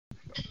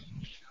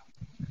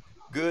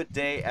Good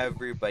day,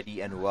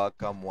 everybody, and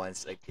welcome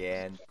once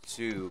again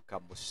to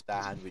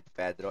Kamustahan with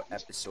Pedro,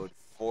 episode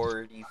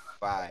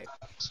 45.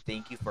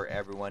 Thank you for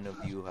every one of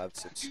you who have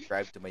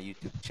subscribed to my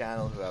YouTube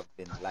channel, who have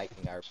been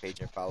liking our page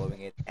and following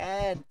it.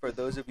 And for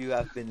those of you who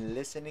have been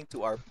listening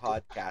to our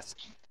podcast,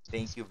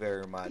 thank you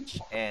very much.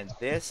 And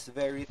this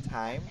very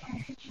time,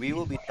 we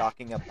will be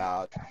talking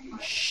about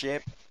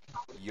ship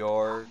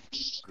your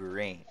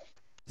grain.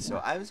 So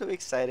I'm so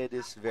excited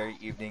this very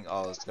evening,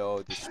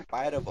 although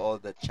despite of all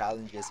the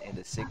challenges in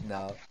the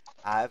signal,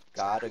 I've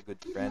got a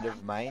good friend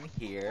of mine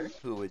here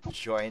who would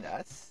join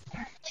us,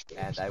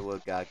 and I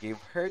will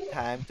give her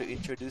time to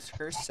introduce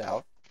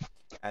herself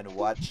and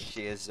what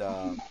she is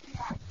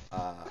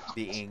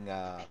being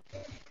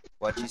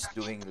what she's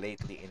doing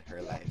lately in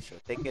her life. So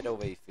take it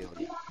away,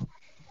 Philia.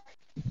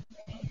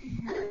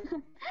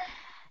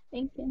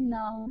 Thank you,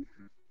 no.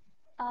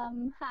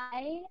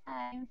 Hi,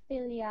 I'm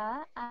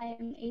Philia.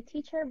 I'm a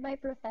teacher by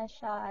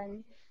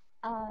profession,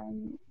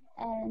 um,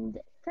 and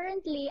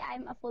currently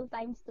I'm a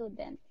full-time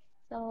student.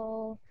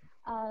 So,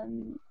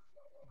 um,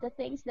 the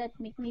things that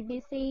make me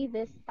busy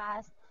this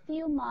past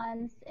few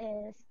months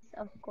is,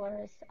 of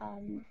course,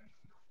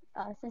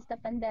 since the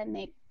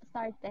pandemic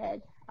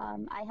started,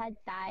 I had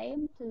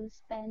time to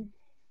spend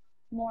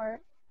more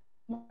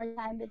more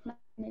time with my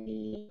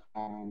family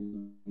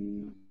and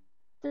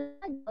to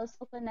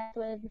also connect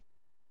with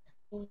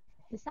my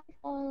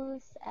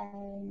disciples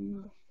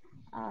and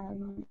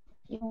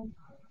yung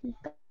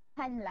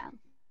kahan lang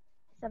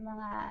sa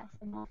mga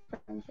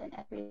friends and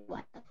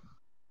everyone.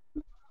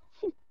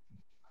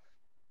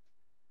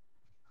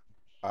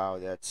 Wow,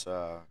 that's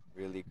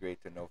really great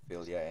to know,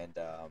 Philia. And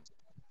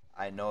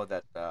I know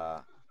that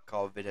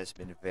COVID has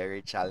been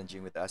very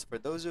challenging with us. For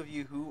those of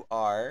you who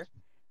are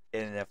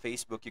in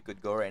Facebook, you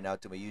could go right now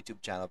to my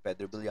YouTube channel,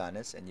 Pedro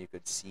Bilianes, and you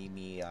could see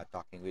me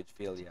talking with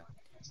Philia.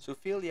 So,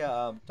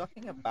 Philia,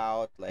 talking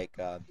about like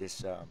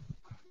this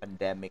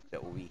pandemic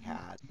that we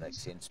had like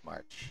since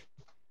March,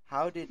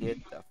 how did it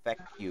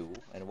affect you,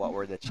 and what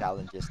were the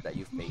challenges that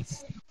you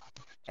faced,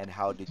 and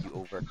how did you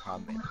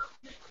overcome it?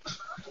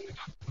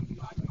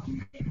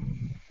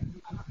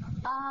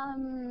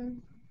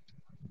 Um,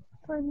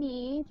 for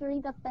me, during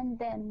the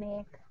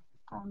pandemic,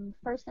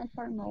 first and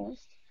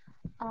foremost,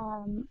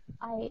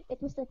 I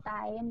it was the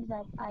time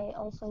that I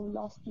also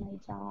lost my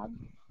job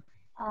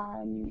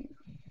um,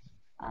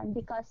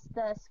 because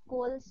the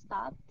school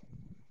stopped.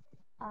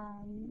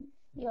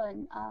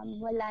 Yun, uh,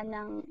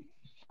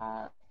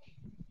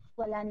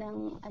 wala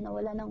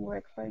nang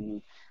work for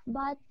me.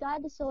 But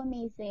God is so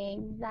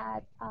amazing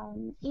that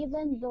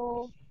even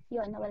though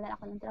yun, nawalan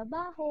ako ng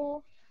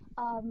trabaho,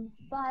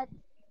 but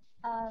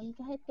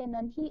kahit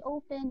ganun, He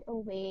opened a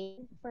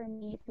way for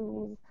me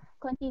to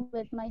continue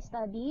with my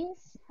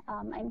studies.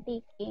 I'm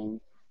taking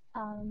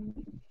um,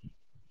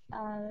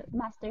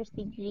 master's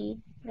degree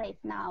right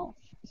now.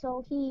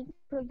 So He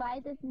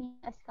provided me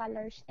a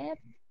scholarship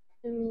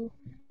to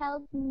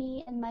help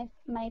me and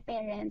my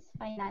parents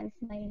finance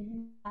my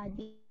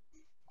studies.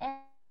 And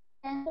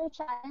another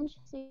challenge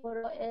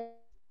siguro is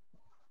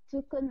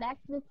to connect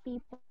with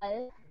people,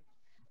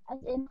 as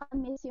in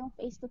nakamiss yung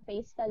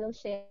face-to-face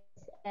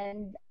fellowships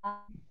and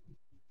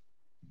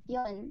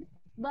yun.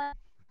 But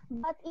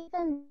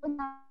even though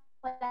na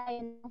wala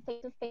yung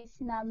face-to-face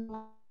na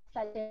mga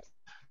fellowships,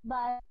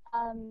 but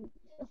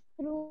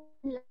through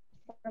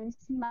platforms,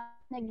 mas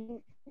naging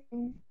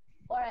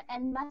or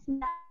and mas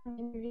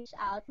maraming reach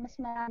out, mas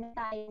marami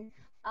tayong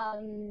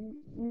um,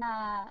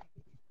 na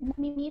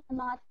nami-meet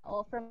ng mga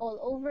tao from all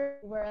over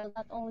the world,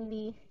 not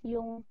only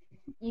yung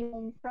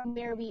from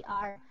where we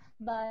are,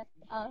 but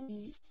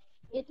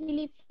it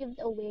really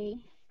paved a way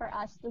for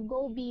us to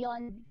go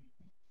beyond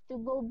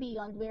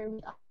where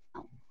we are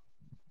now.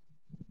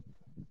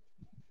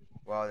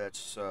 Wow,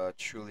 that's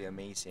truly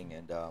amazing.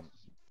 And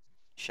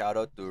shout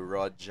out to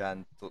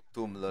Rodjan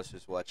Tumlos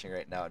who's watching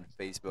right now on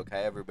Facebook.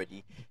 Hi,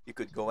 everybody. You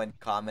could go and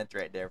comment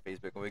right there on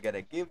Facebook, and we're going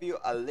to give you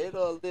a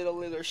little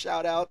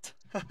shout out.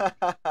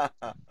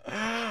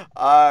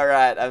 All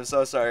right. I'm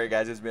so sorry,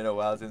 guys. It's been a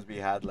while since we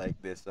had like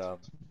this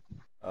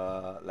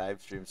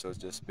live stream, so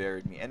just bear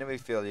with me. Anyway,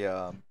 Phil,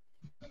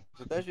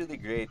 so that's really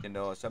great.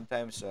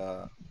 Sometimes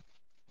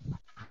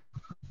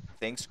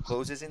things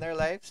closes in our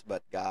lives,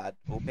 but God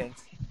opens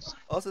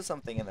also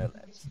something in our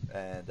lives.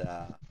 And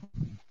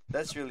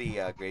that's really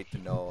great to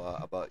know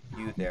about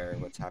you there,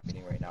 what's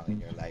happening right now in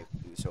your life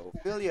too. So,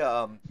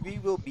 Philia, we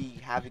will be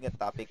having a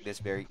topic this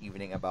very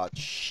evening about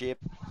ship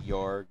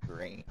your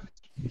grain.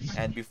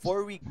 And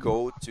before we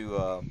go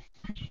to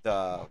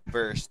the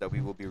verse that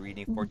we will be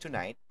reading for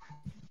tonight,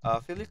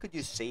 Philia, could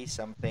you say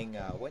something?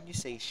 When you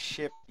say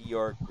ship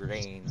your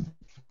grain,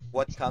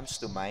 what comes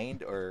to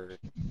mind, or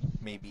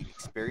maybe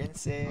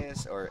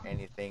experiences or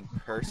anything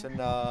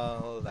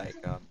personal, like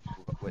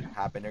what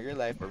happened in your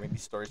life, or maybe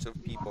stories of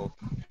people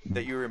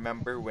that you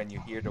remember when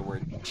you hear the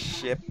word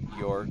ship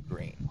your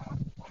grain?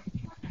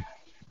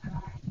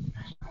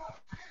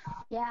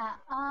 Yeah.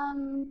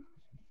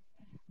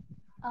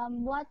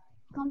 What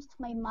comes to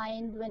my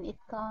mind when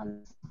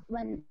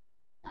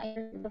I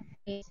hear the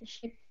phrase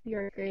 "ship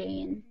your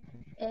grain"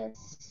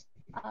 is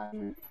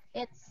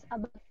it's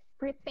about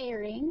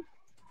preparing.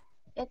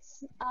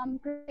 It's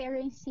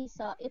preparing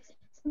season. It's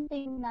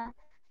something na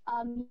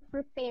you're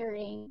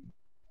preparing.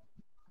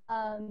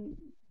 Um,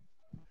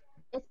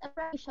 it's a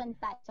preparation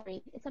time.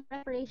 Sorry, it's a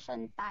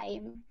preparation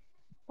time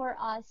for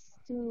us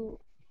to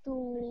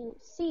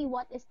see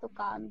what is to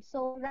come.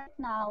 So right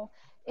now,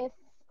 if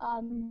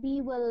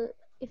we will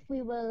if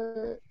we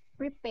will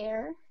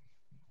prepare,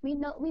 we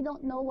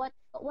don't know what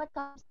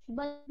comes,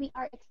 but we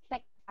are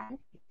expectant.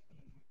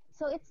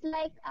 So it's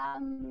like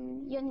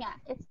yun nga,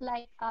 it's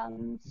like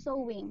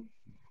sowing.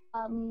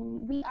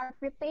 We are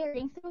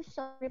preparing through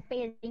so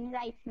preparing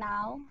right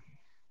now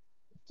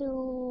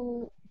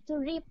to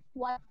reap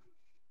what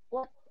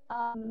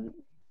um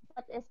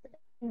what is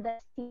in the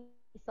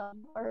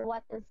season or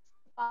what is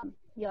to come.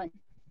 Yun.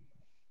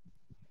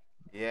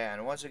 Yeah,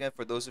 and once again,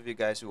 for those of you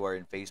guys who are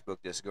in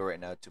Facebook, just go right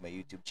now to my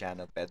YouTube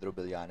channel, Pedro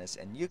Villanes,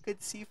 and you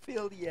could see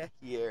Philia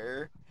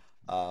here.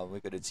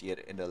 We couldn't see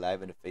it in the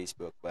live in the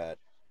Facebook, but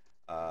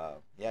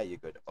yeah, you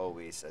could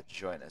always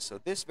join us. So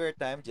this very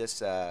time,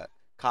 just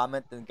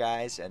comment and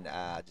guys, and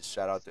just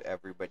shout out to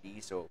everybody.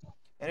 So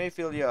anyway,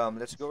 Philia,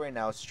 let's go right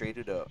now straight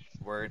to the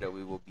word that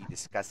we will be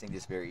discussing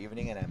this very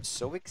evening, and I'm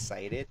so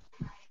excited.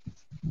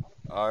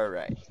 All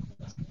right,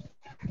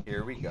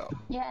 here we go.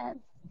 Yes.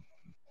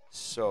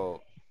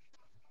 So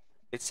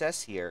it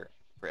says here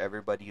for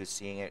everybody who's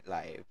seeing it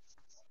live,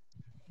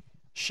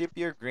 ship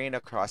your grain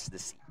across the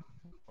sea.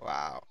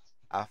 Wow.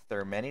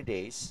 After many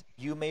days,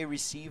 you may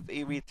receive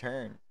a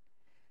return.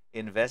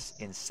 Invest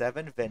in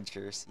 7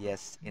 ventures,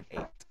 yes, in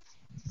 8.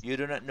 You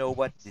do not know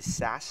what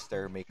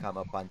disaster may come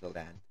upon the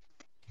land.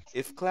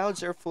 If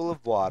clouds are full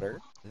of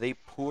water, they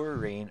pour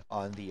rain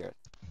on the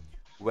earth.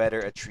 Whether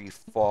a tree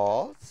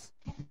falls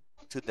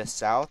to the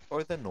south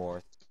or the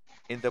north,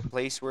 in the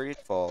place where it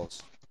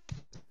falls,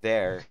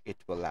 there it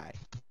will lie.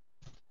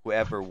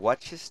 Whoever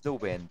watches the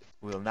wind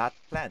will not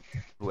plant.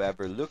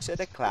 Whoever looks at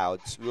the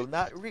clouds will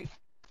not reap.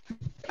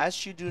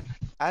 As you do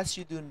as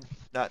you do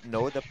not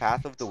know the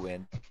path of the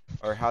wind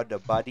or how the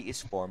body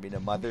is formed in a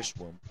mother's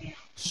womb,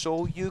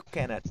 so you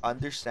cannot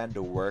understand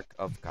the work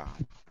of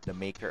God, the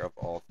maker of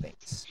all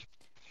things.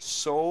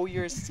 Sow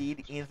your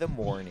seed in the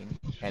morning,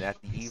 and at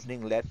the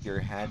evening let your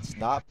hands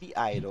not be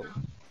idle,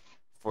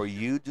 for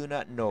you do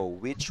not know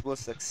which will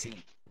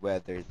succeed,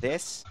 whether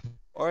this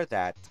or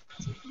that,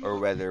 or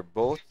whether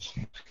both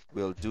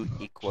will do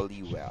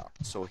equally well.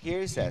 So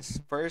here it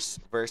says,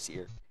 first verse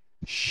here,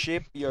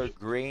 ship your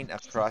grain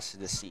across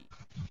the sea.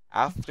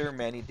 After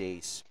many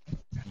days,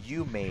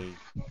 you may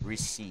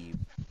receive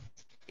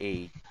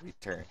a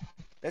return.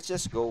 Let's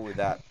just go with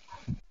that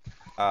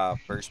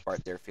first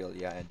part there,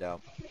 Philia. And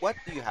what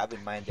do you have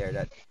in mind there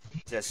that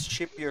says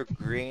ship your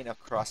grain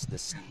across the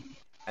sea?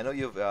 I know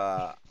you've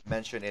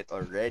mentioned it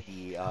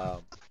already.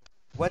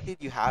 What did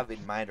you have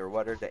in mind, or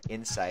what are the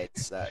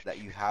insights that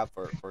you have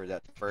for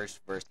that first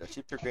verse? The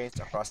ship your grains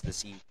across the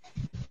sea,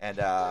 and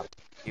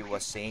it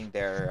was saying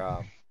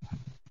there.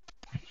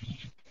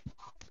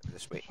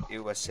 This way, it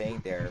was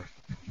saying there.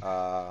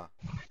 Uh,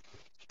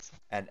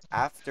 and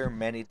after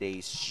many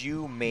days,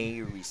 you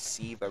may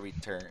receive a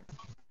return.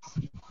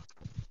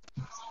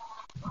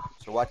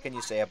 So, what can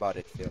you say about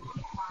it, Philia?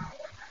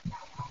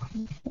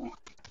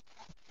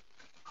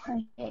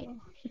 Okay.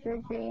 Sugar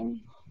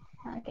green.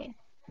 Okay.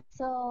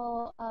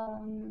 So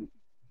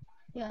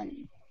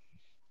yun.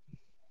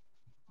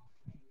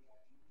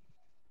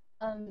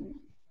 Um,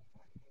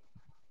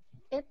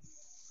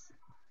 it's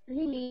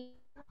really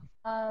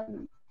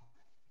um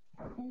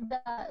the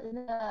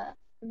the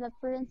the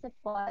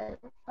principle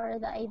or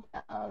the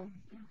idea of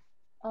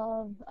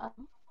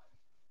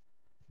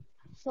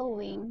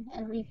sowing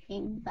and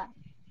reaping that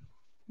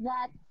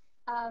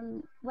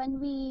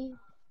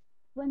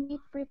when we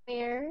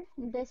prepare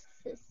this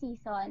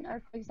season,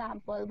 or for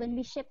example when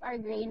we ship our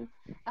grain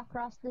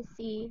across the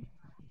sea,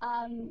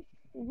 um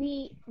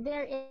we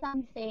there is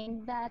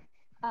something that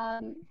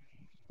um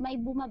may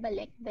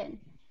bumabalik din.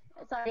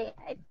 Sorry,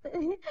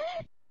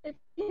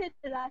 it's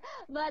that.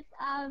 But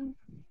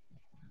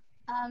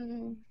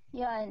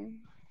yun.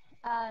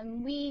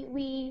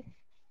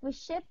 We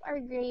ship our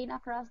grain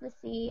across the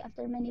sea.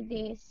 After many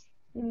days,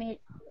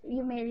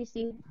 you may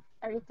receive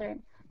a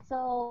return.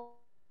 So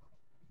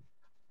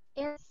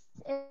it's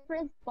the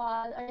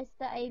principle, or it's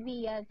the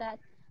idea that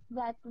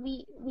ano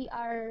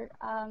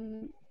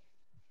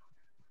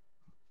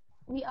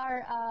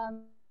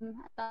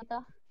tawag dito?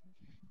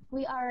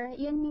 We are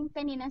yun yung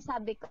kanina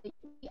sabi ko,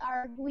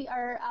 we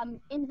are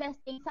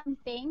investing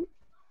something,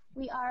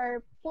 we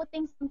are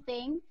putting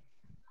something,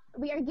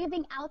 we are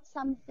giving out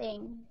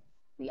something,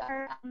 we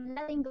are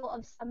letting go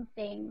of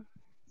something,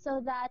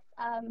 so that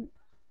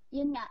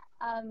yun nga,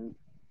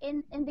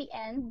 in the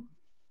end,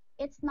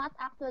 it's not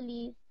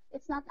actually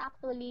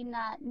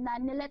na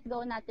nilet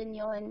go natin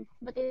yon,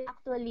 but it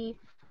actually,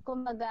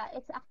 kumbaga,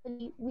 it's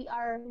actually we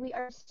are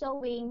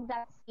sowing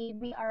that seed,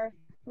 we are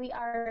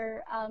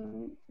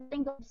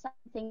letting go of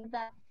something,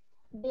 that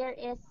there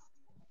is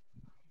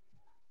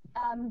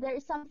there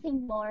is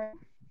something more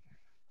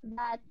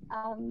that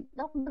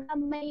kumbaga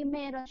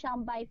meron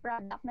siyang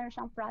byproduct, meron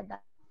siyang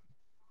product.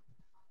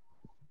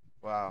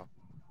 Wow.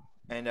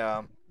 And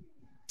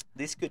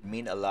this could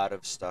mean a lot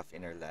of stuff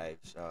in our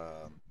lives.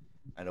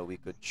 I know we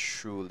could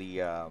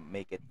truly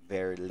make it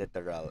very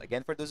literal.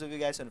 Again, for those of you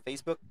guys on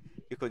Facebook,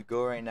 you could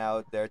go right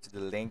now there to the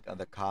link on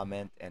the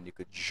comment and you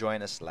could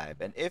join us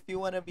live. And if you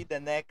want to be the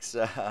next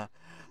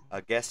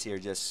guest here,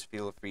 just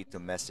feel free to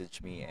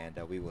message me and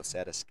we will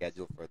set a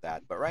schedule for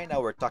that. But right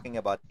now, we're talking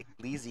about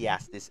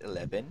Ecclesiastes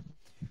 11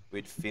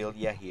 with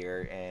Philia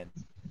here. And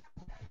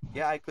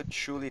yeah, I could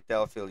truly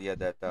tell Philia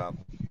that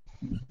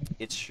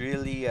it's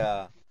really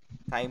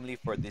timely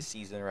for this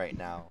season right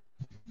now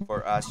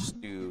for us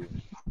to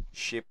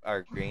ship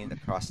our grain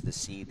across the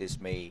sea. This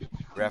may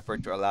refer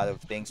to a lot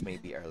of things,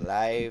 maybe our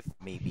life,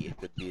 maybe it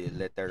could be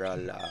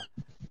literal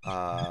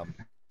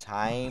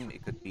time,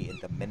 it could be in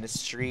the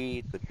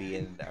ministry, it could be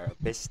in our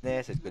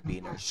business, it could be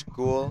in our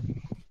school,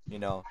 you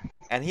know.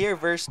 And here,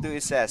 verse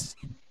 2, it says,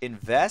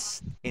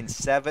 invest in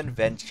 7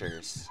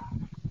 ventures,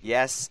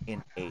 yes,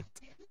 in 8.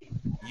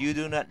 You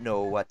do not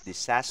know what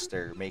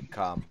disaster may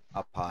come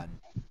upon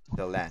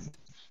the land.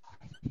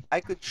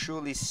 I could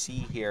truly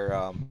see here,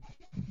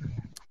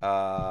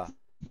 uh,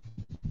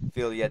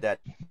 Philia, that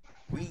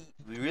we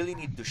really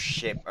need to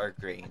ship our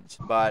grains.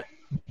 But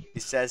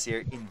it says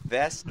here,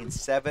 invest in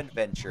 7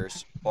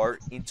 ventures or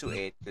into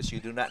 8 because you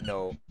do not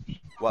know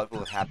what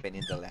will happen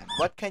in the land.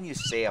 What can you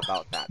say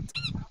about that?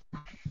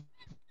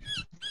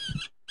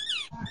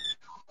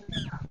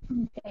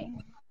 Okay.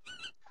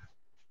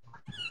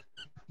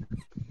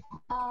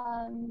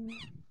 Um,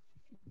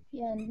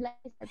 Yun, like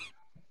I said,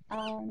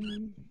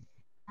 um,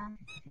 uh,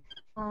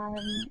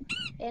 um,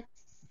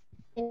 it's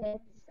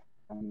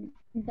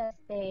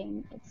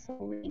investing, it's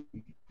sowing.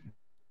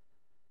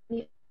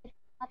 We it's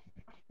not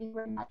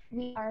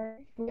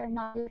we are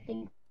not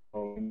letting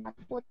go, we're not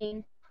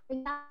putting, for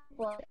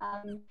example,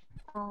 when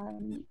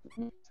it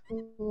comes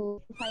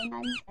to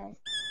finances,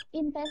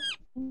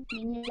 investing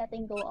mean you're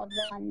letting go of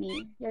the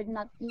money. You're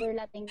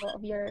letting go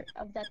of your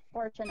of that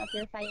portion of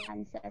your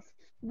finances.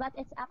 But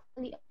it's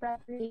actually a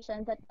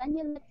preparation that when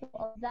you let go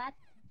of that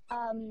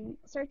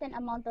certain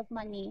amount of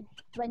money,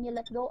 when you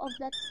let go of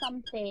that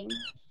something,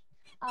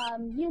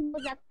 you know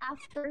that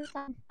after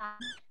some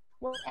time,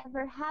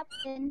 whatever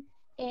happened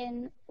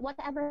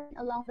whatever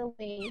along the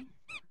way,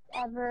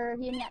 whatever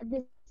yun nga,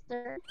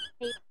 disaster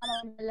may come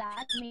on the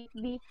land, may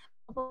it be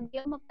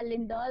mapugyo,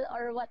 mapalindol,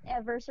 or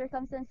whatever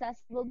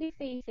circumstances will be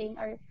facing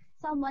or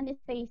someone is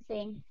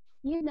facing,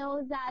 you know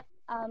that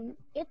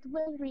it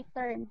will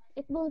return.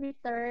 It will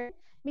return,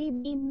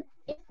 maybe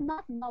if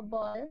not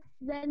double,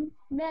 then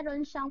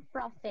meron siyang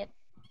profit.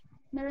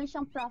 Meron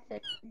siyang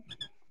profit.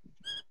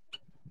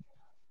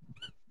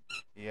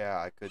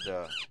 Yeah, I could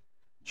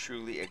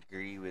truly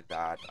agree with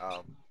that.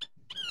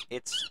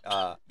 It's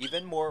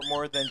even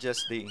more than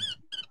just the.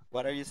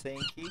 What are you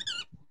saying, Key?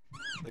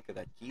 Look at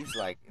that. Key's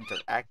like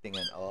interacting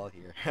and all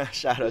here.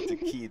 Shout out to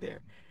Key there.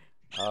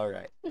 All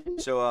right.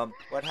 So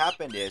what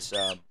happened is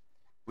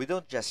we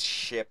don't just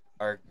ship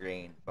our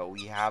grain, but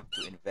we have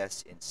to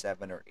invest in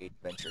 7 or 8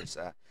 ventures.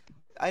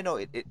 I know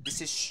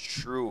this is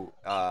true.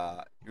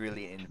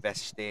 Really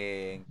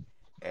investing,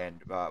 and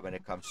when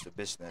it comes to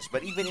business,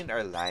 but even in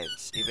our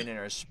lives, even in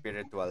our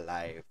spiritual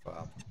life,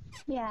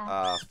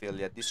 Yeah.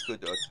 Philia, this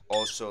could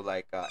also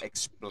like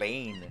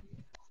explain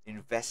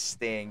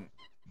investing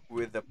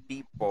with the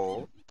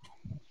people,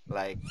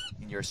 like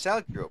in your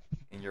cell group,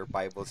 in your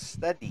Bible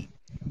study,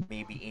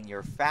 maybe in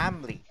your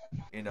family,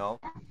 you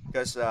know,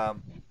 because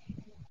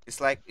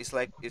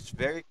it's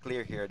very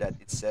clear here that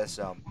it says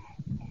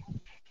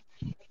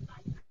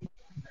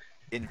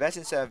invest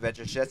in 7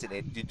 ventures, just in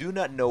it. You do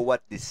not know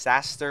what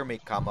disaster may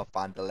come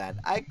upon the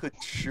land. I could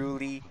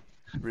truly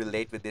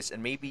relate with this, and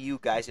maybe you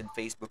guys in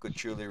Facebook could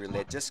truly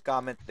relate. Just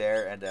comment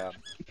there, and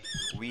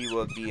we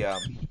will be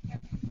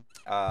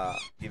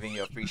giving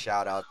you a free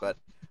shout out. But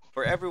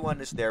for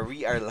everyone who's there,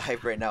 we are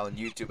live right now on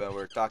YouTube, and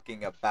we're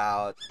talking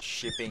about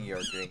shipping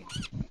your grain.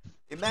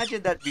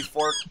 Imagine that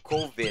before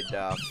COVID,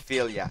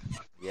 Philia.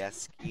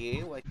 Yes,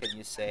 Ki, what can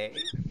you say?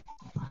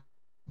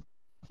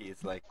 He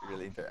is like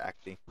really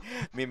interacting,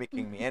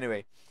 mimicking me.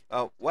 Anyway,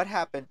 what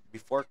happened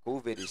before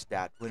COVID is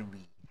that when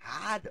we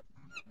had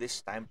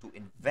this time to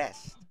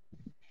invest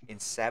in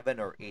 7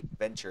 or 8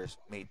 ventures,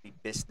 may it be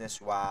business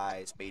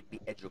wise, may it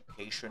be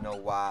educational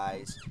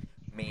wise,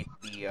 may it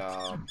be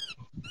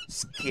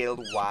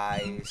skill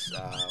wise,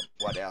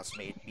 what else?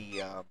 May it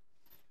be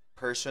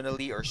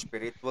personally or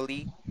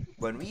spiritually.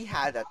 When we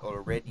had that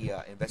already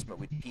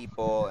investment with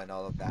people and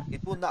all of that,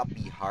 it will not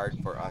be hard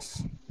for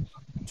us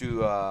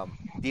to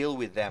deal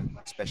with them,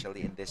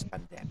 especially in this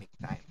pandemic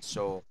time.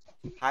 So,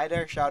 hi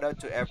there, shout out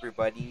to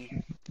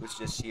everybody who's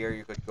just here.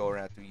 You could go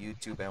around to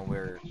YouTube, and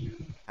we're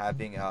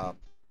having a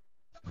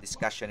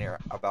discussion here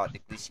about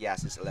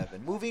Ecclesiastes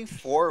 11. Moving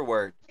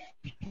forward,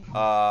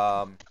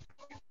 um,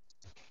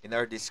 in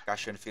our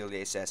discussion,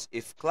 Philia says,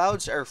 if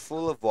clouds are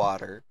full of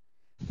water,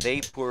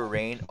 they pour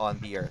rain on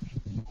the earth.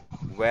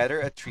 Whether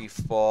a tree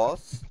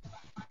falls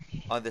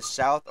on the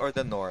south or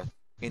the north,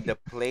 In the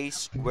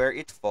place where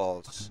it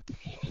falls,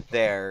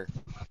 there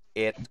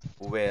it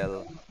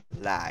will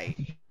lie.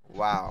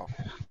 Wow.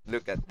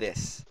 Look at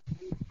this.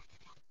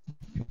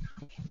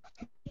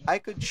 I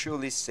could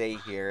truly say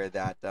here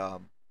that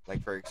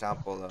like for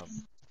example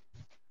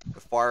the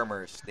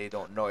farmers, they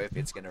don't know if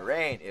it's gonna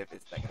rain, if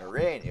it's not gonna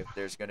rain, if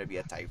there's gonna be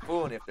a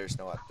typhoon, if there's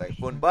no a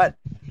typhoon, but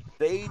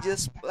they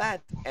just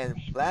plant and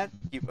plant,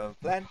 keep on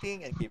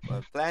planting and keep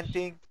on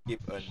planting,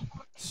 keep on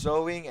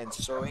sowing and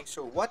sowing.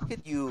 So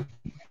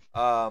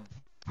um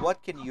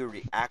what can you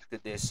react to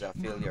this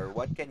failure?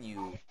 What can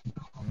you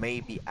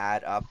maybe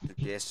add up to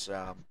this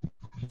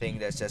thing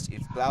that says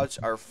if clouds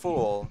are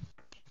full,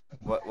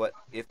 what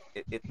if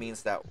it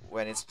means that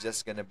when it's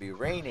just gonna be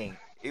raining,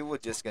 it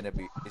would just gonna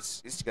be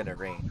it's gonna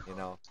rain, you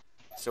know.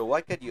 So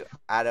what could you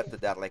add up to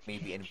that, like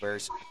maybe in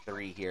verse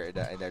 3 here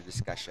in the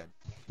discussion?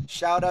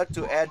 Shout out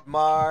to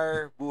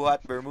Edmar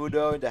Buhat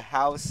Bermudo in the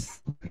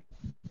house.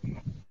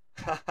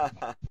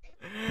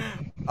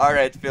 All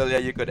right,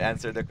 Philia, you could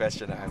answer the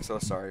question. I'm so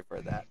sorry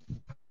for that.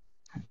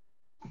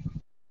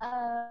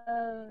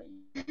 Uh,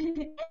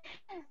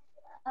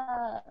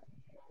 uh,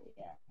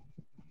 yeah,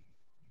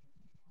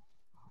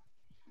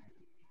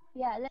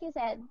 yeah, like you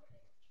said,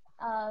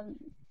 um,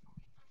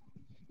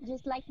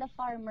 just like the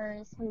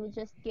farmers who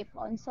just keep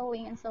on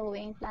sowing and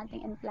sowing,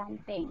 planting and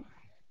planting.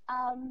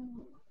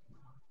 Um,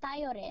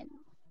 tayo rin.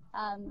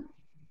 Um,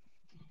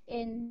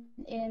 in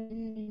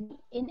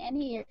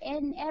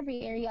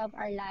every area of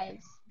our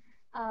lives,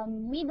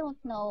 we don't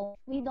know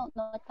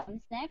what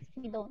comes next.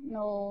 We don't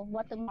know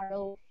what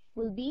tomorrow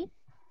will be.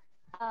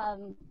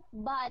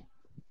 But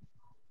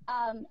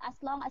as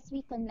long as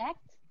we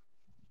connect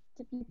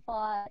to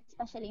people,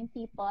 especially in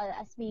people,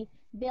 as we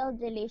build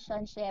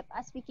relationship,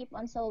 as we keep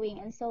on sowing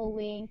and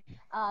sowing,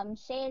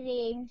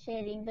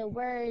 sharing the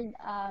word,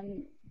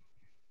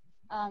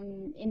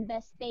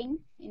 investing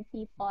in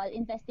people,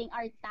 investing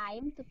our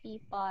time to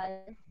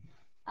people.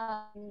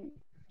 Um,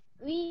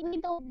 we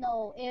don't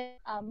know if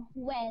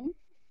when,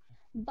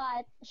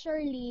 but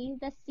surely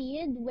the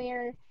seed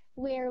where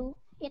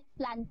it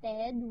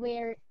planted,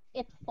 where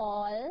it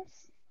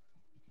falls,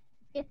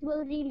 it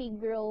will really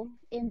grow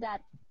in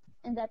that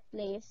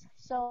place.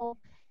 So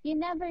you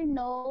never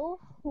know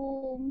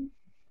whom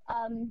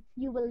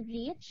you will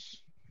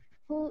reach,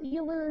 who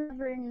you will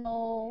never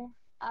know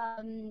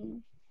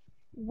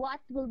what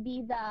will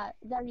be the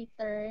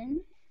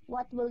return,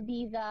 what will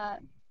be the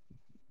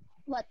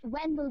what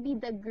when will be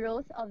the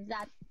growth of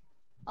that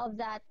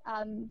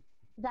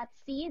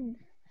seed,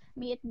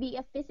 may it be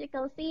a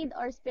physical seed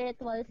or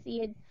spiritual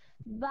seed.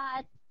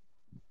 But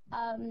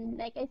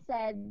like I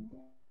said,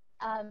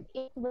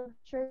 it will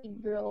surely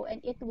grow,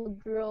 and it will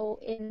grow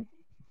in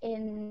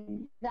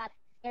that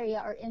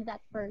area or in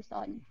that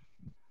person.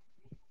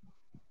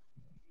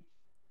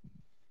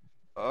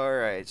 All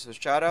right, so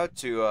shout out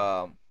to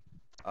uh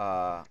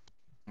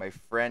my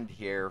friend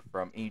here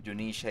from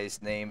Indonesia.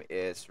 His name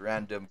is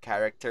Random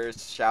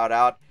Characters. Shout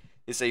out.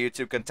 He's a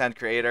YouTube content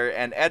creator.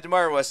 And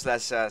Edmar was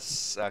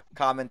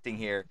commenting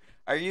here.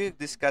 Are you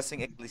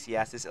discussing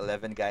Ecclesiastes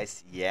 11,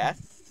 guys?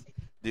 Yes.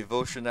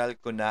 Devotional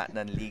kuna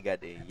ng Liga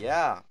Day.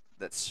 Yeah,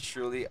 that's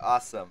truly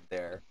awesome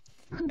there.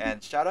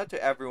 And shout out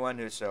to everyone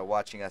who's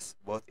watching us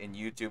both in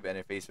YouTube and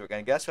in Facebook.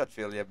 And guess what,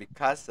 Philia?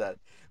 Because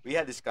we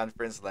had this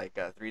conference like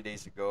 3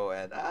 days ago,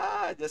 and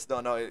I just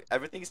don't know.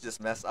 Everything's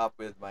just messed up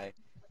with my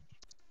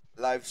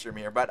live stream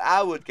here, but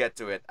I would get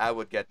to it. I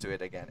would get to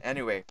it again.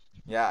 Anyway,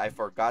 yeah, I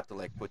forgot to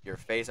like put your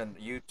face on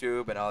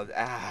YouTube and all.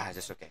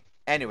 Just okay.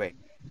 Anyway,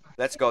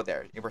 let's go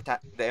there.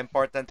 The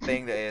important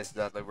thing is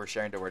that like, we're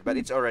sharing the word, but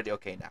it's already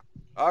okay now.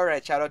 All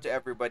right, shout out to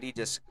everybody.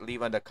 Just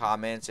leave on the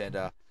comments and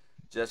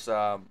just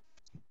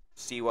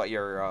see what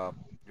your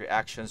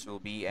reactions will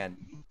be. And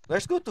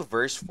let's go to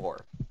verse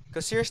 4.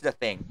 Because here's the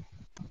thing.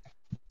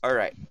 All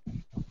right.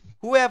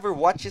 Whoever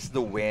watches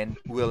the wind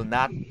will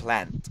not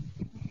plant,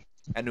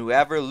 and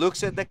whoever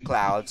looks at the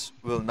clouds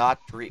will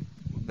not reap.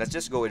 Let's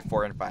just go with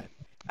 4 and 5.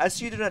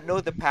 As you do not know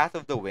the path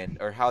of the wind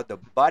or how the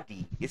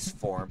body is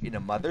formed in a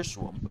mother's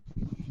womb,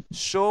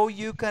 so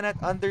you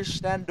cannot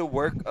understand the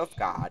work of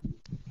God,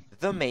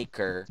 the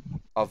maker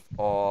of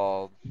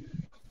all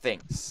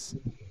things.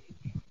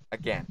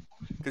 Again,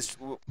 because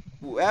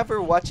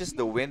whoever watches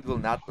the wind will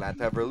not plant,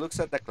 whoever looks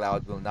at the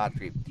cloud will not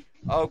reap.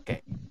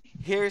 Okay,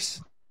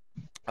 here's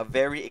a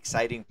very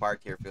exciting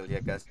part here,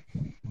 Philia, because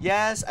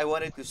yes, I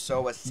wanted to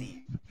sow a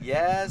seed.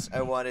 Yes,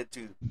 I wanted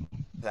to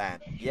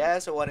plant.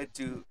 Yes, I wanted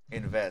to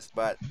invest,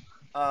 but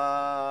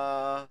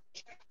uh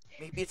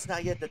maybe it's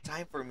not yet the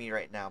time for me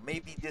right now.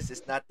 Maybe this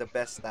is not the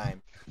best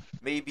time.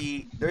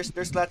 Maybe there's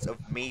lots of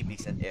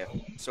maybes and if.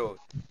 So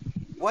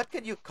what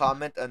can you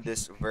comment on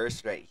this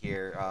verse right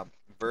here?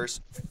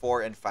 Verse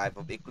 4 and 5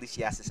 of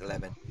Ecclesiastes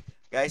 11.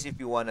 Guys, if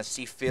you want to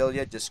see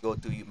Philia, just go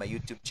to my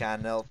YouTube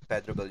channel,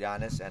 Pedro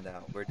Villanes, and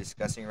we're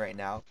discussing right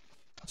now.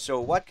 So,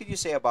 what could you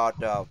say about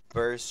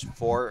verses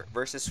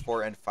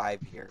 4 and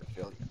 5 here,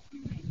 Philia?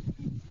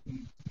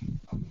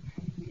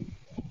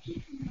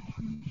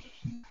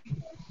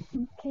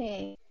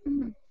 Okay.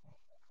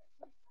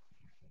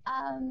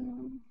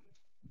 Um,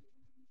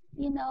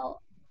 you know,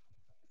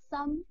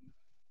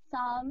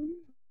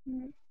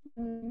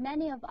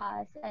 Many of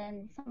us,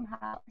 and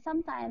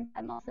sometimes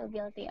I'm also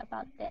guilty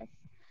about this.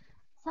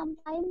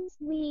 Sometimes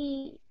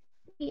we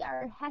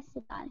are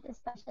hesitant,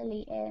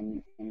 especially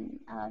in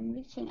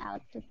reaching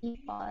out to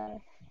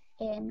people,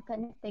 in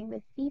connecting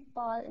with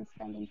people, and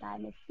spending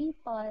time with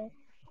people.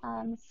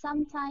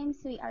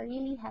 Sometimes we are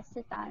really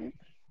hesitant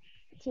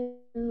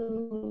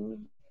to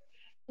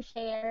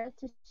share,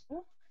 to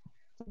show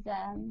to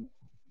them.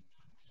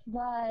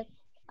 But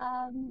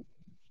um,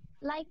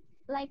 like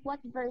what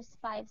verse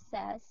 5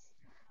 says,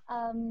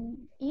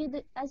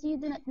 as you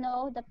do not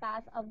know the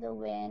path of the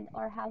wind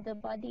or how the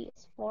body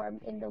is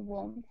formed in the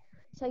womb,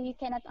 so you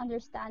cannot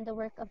understand the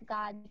work of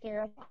God, the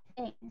care of all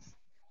things.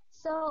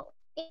 So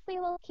if we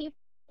will keep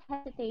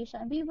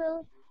hesitation, we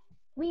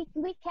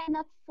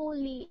cannot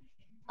fully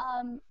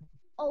um,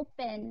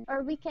 open,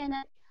 or we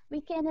cannot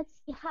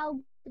see how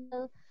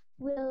God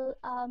will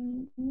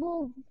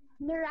move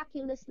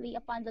miraculously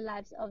upon the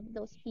lives of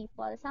those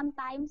people.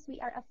 Sometimes we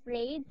are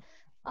afraid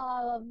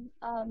of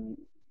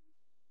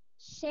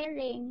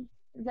sharing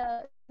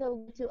the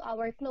word to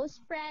our close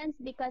friends,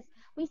 because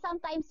we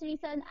sometimes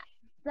reason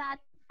that,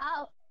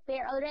 oh,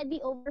 they're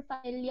already over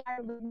familiar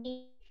with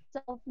me,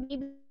 so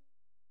maybe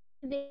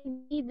they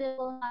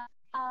will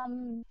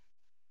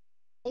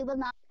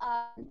not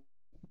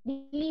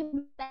believe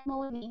my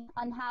testimony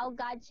on how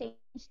God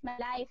changed my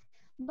life.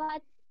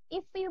 But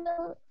if we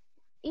will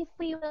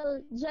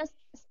just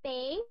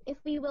stay, if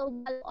we will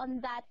dwell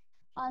on that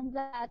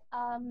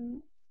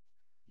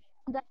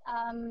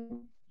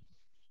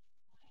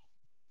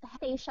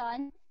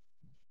hesitation,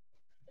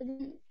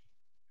 then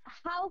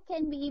how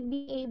can we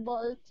be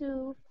able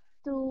to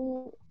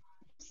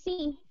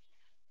see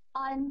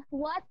on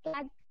what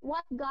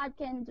God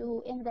can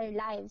do in their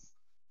lives?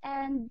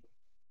 And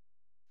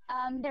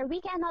there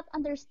we cannot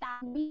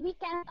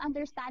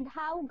understand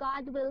how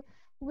God will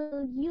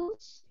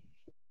use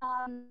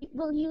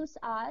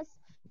us,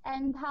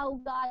 and how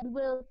God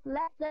will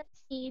let that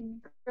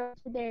seed grow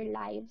to their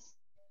lives.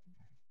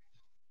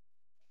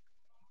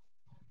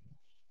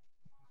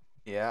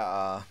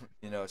 Yeah,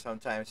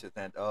 sometimes you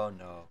think, oh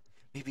no,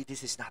 maybe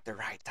this is not the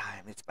right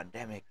time. It's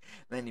pandemic.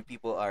 Many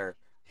people are,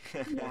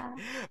 Yeah,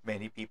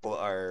 many people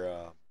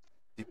are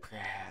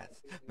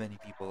depressed. Many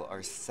people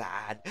are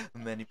sad.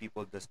 Many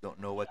people just don't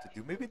know what to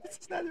do. Maybe this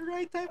is not the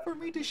right time for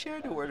me to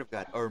share the word of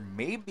God, or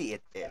maybe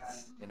it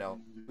is.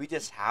 We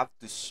just have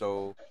to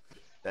sow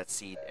that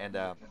seed, and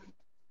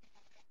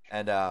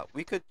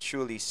we could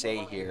truly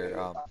say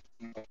here,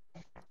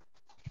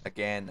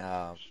 again,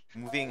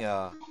 moving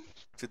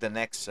to the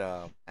next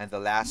and the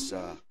last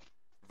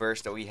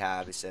verse that we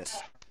have, it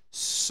says,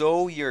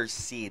 sow your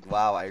seed.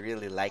 Wow, I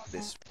really like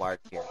this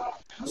part here.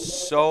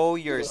 Sow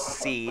your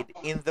seed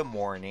in the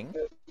morning,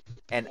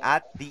 and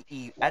at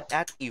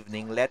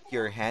evening let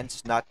your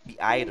hands not be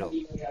idle,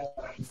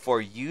 for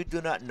you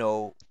do not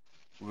know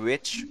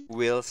which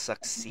will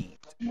succeed,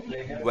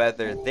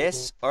 whether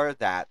this or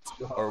that,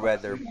 or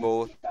whether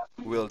both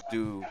will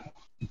do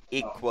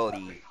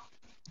equally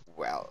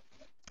well.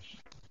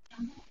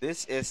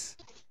 This is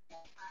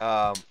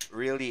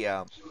really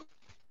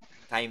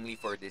timely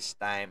for this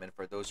time, and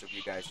for those of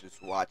you guys who's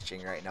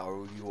watching right now, or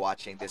will be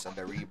watching this on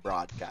the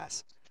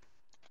rebroadcast.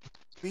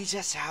 We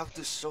just have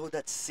to sow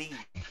that seed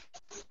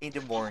in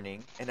the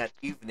morning, and at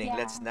evening yeah,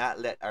 let's not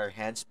let our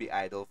hands be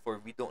idle, for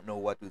we don't know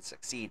what will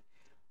succeed.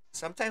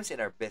 Sometimes in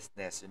our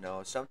business,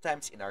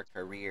 sometimes in our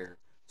career,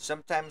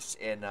 sometimes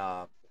in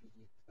the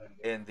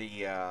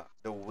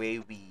way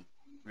we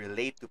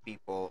relate to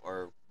people,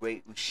 or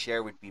way we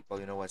share with people.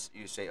 What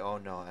you say, oh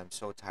no, I'm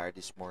so tired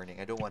this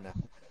morning, I don't want to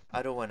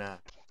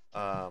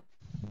uh,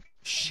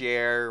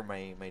 share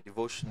my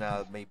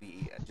devotional,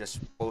 maybe just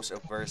post a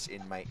verse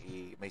in my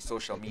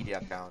social media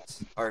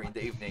accounts, or in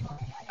the evening.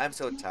 I'm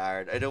so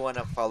tired, I don't want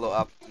to follow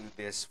up to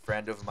this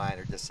friend of mine,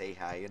 or just say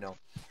hi.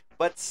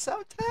 But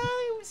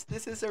sometimes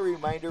this is a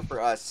reminder for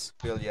us,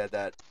 Philia,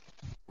 that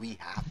we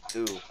have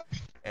to.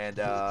 And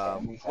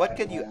what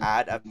can you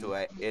add up to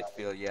it,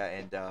 Philia?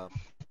 And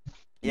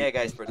yeah,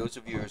 guys, for those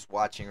of you who's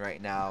watching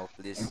right now,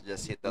 please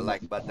just hit the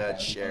like button,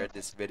 share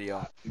this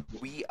video.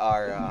 We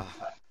are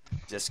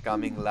just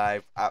coming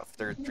live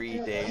after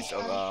 3 days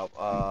of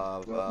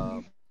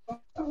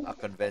a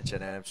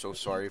convention, and I'm so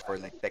sorry for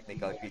like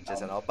technical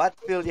glitches and all. But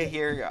Philia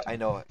here, I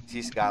know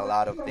she's got a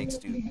lot of things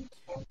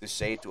to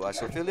say to us.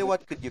 So Philia,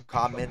 what could you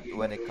comment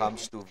when it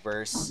comes to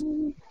verse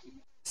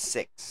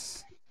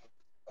 6?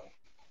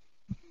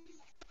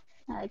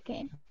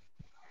 okay.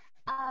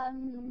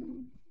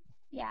 um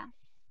yeah.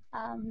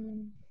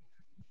 um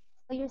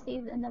so you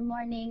receive in the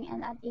morning,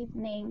 and at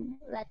evening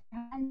let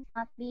your hands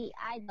not be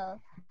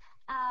idle.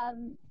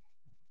 um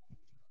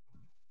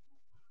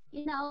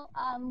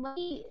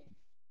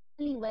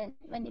Especially when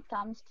it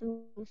comes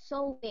to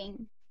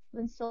sowing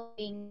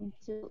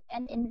to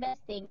and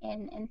investing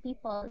in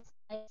people's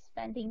lives,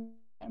 spending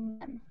time with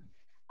them.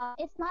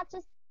 It's not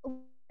just we're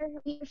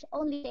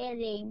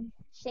only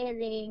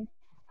sharing,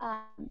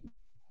 um,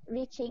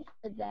 reaching out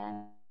to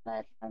them,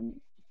 but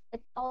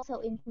it also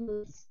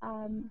includes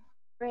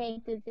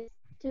praying to this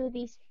to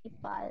these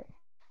people.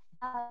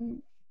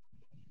 Um,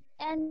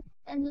 and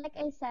like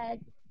I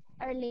said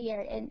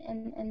earlier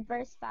in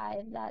verse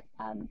 5 that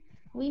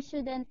we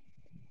shouldn't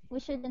we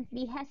shouldn't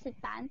be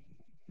hesitant.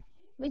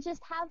 We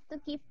just have to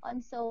keep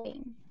on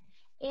sowing.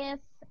 if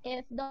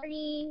if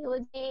Dory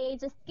would say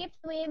just keep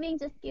swimming,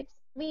 just keep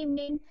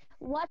swimming,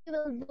 what we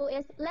will do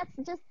is let's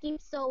just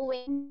keep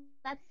sowing,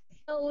 let's keep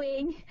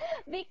sowing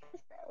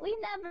because we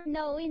never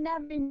know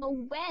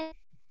when,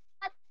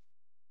 but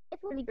it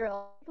will surely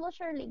grow. It will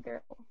surely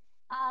grow.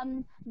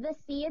 The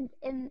seed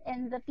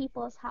in the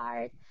people's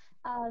heart,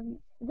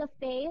 the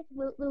faith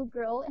will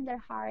grow in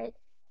their heart,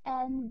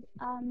 and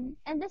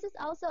this is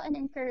also an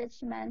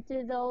encouragement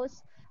to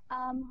those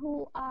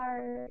who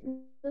are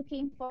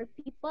looking for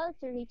people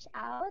to reach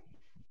out,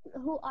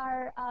 who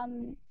are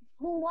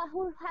who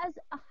has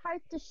a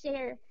heart to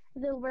share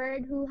the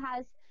word, who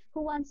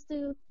wants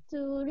to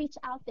reach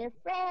out their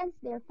friends,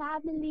 their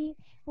family,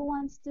 who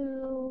wants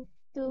to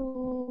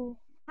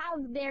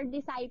have their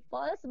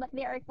disciples, but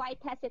they are quite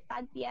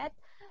hesitant yet.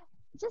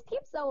 Just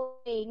keep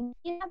sowing.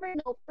 You never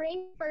know.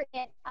 Pray for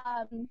it.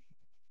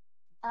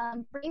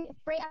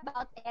 Pray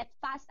about it.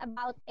 Fast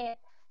about it,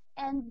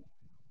 and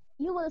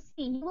you will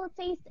see. You will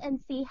taste and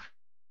see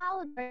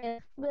how the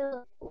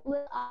Lord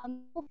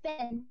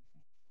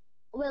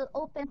will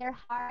open their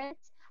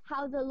hearts.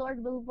 How the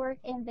Lord will work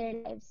in their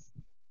lives.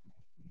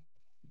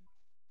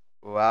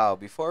 Wow,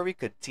 before we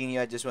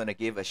continue, I just want to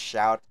give a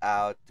shout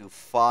out to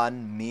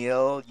Fun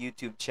Meal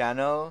YouTube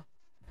channel.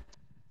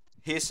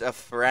 He's a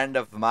friend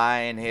of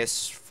mine.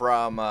 He's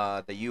from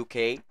the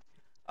UK.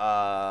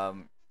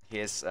 Um,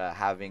 he's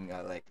having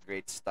like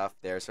great stuff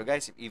there. So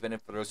guys, even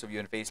if for those of you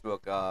on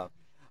Facebook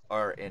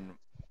or in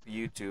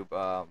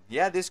YouTube,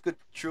 yeah, this could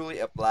truly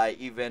apply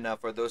even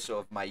for those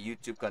of my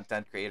YouTube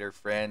content creator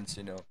friends.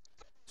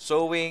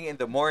 Sewing in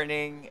the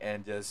morning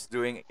and just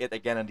doing it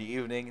again in the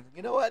evening.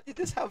 You know what? You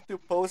just have to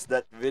post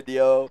that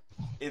video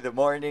in the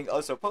morning.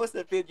 Also, post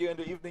that video in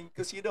the evening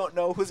because you don't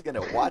know who's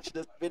gonna watch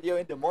this video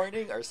in the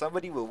morning or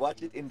somebody will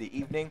watch it in the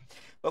evening.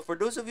 But for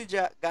those of you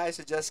guys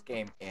who just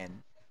came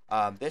in,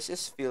 this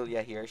is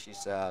Philia here.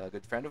 She's a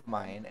good friend of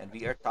mine, and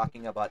we are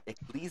talking about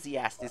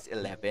Ecclesiastes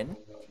 11.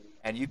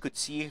 And you could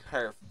see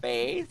her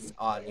face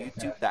on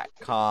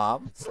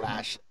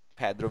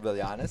youtube.com/Pedro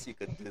Villanas. You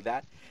could do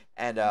that.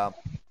 And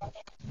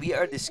we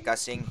are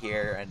discussing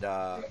here, and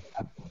I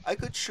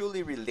could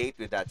truly relate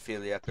with that,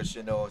 Philia, because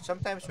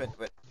sometimes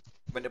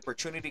when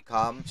opportunity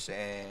comes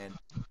and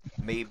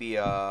maybe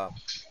uh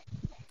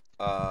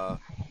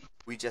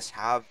we just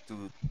have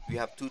to we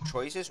have two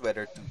choices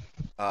whether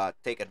to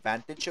take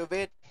advantage of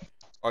it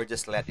or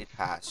just let it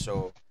pass.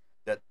 So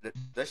that's the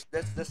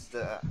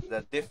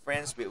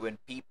difference between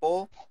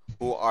people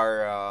who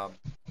are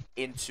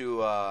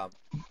into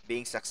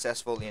being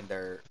successful in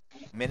their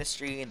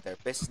ministry, in their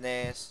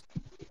business,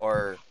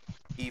 or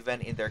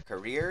even in their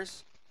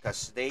careers,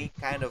 because they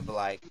kind of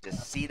like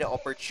just see the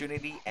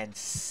opportunity and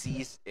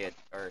seize it,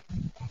 or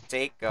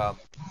take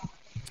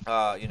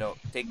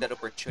take that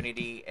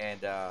opportunity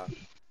and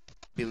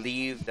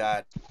believe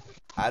that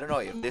I don't know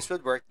if this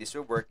would work, this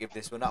would work. If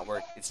this would not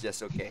work, it's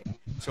just okay.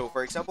 So,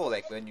 for example,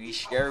 like when we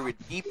share with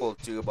people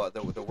too about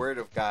the word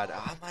of God,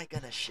 am I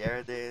gonna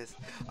share this?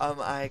 Am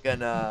I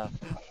gonna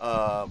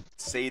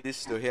say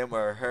this to him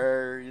or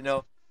her?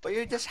 But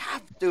you just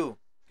have to,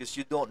 because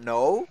you don't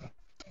know.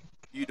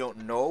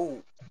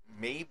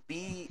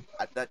 Maybe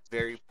at that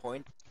very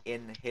point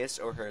in his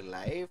or her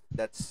life,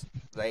 that's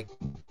like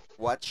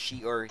what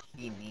she or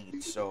he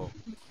needs. So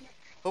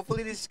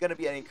hopefully this is gonna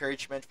be an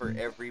encouragement for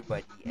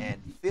everybody.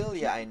 And Phil,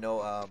 yeah, I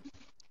know.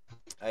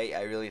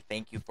 I really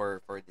thank you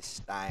for this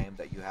time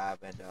that you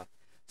have. And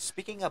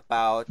speaking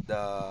about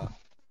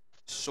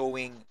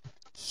sowing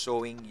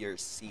sowing your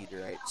seed,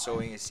 right?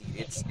 Sowing a seed.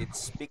 It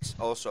speaks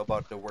also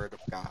about the word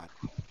of God,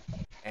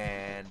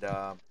 and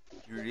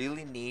you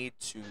really need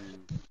to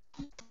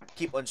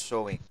keep on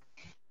sowing.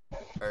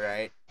 All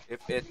right.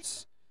 If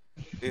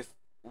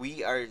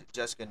we are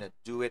just gonna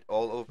do it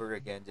all over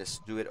again,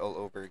 just do it all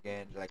over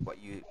again, like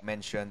what you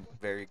mentioned,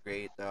 very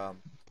great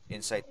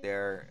insight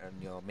there,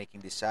 and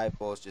making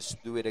disciples,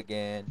 just do it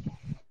again,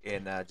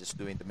 and just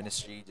doing the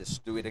ministry,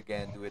 just do it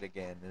again,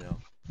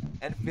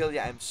 And Phil,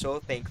 yeah, I'm so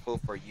thankful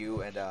for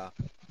you, and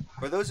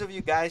for those of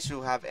you guys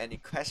who have any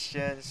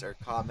questions or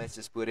comments,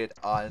 just put it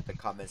on the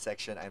comment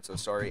section. I'm so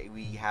sorry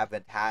we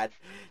haven't had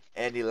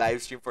any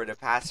live stream for the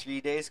past 3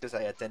 days because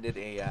I attended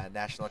a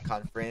national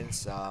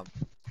conference.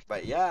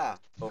 But yeah,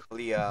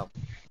 hopefully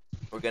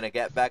we're gonna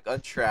get back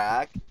on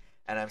track,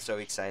 and I'm so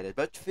excited.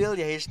 But Phil,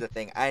 yeah, here's the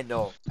thing. I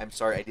know. I'm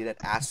sorry I didn't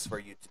ask for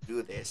you to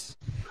do this,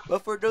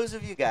 but for those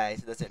of you guys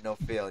who doesn't know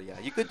Phil,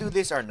 yeah, you could do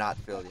this or not,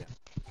 Phil, yeah.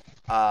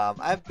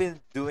 I've been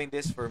doing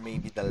this for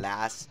maybe the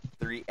last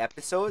 3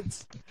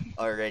 episodes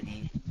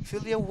already.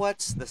 Philia,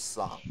 what's the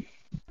song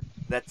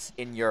that's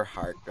in your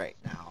heart right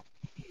now?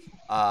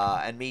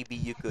 And maybe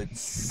you could Again,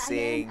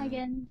 sing.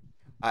 again.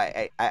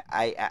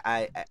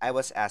 I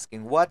was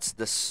asking, what's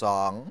the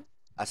song?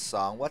 A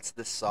song. What's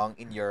the song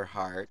in your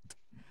heart?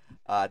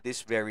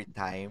 This very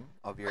time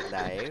of your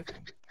life,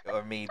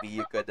 or maybe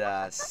you could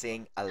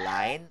sing a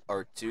line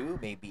or two,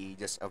 maybe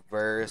just a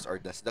verse or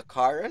just the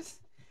chorus,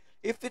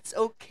 if it's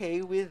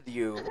okay with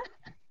you.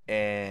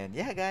 And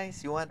yeah,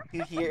 guys, you want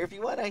to hear if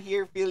you want to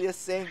hear Philia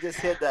sing, just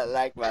hit that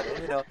like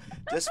button.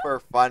 Just for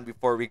fun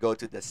before we go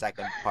to the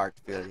second part,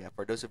 Philia.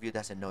 For those of you who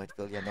doesn't know it,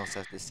 Philia knows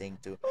how to sing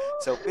too.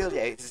 So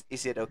Philia,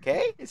 is it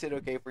okay? Is it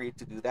okay for you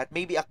to do that?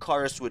 Maybe a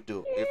chorus would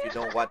do if you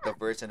don't want the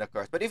verse and the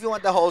chorus. But if you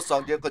want the whole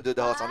song, you could do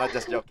the whole song. Not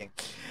just joking.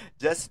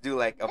 Just do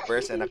like a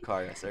verse and a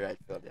chorus. All right,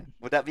 Philia.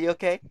 Would that be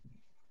okay?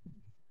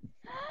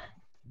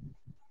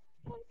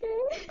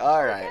 Okay. All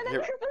I'm right. kind of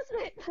Here. nervous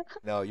right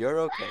No, you're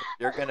okay.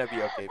 You're gonna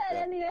be okay, now. Phil.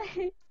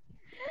 Anyway.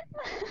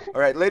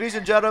 All right, ladies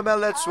and gentlemen,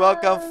 let's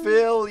welcome um.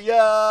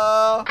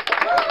 Philia.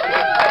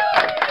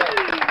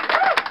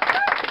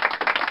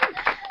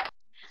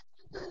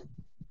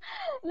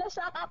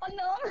 Na-shock ako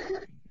no.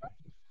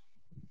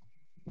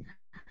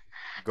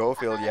 Go,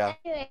 Philia.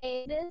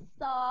 Anyway, this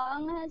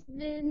song has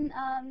been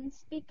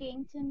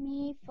speaking to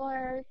me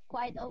for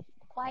quite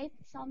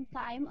some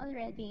time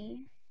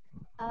already.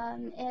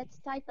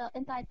 It's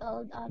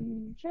entitled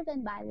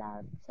 "Driven by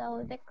Love."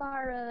 So the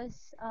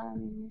chorus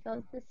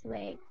goes this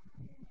way: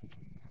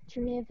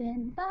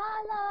 Driven by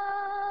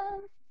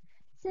love,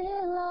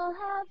 till all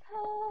have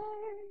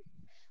heard,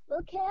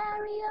 will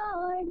carry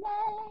your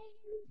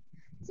name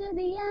to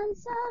the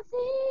ends of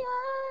the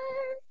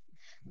earth.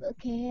 Will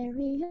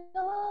carry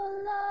your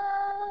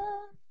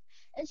love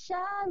and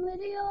shine with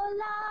your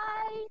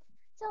light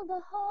till the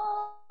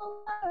whole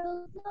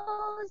world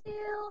knows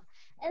you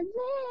and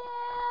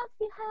lift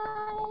you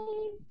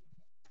high.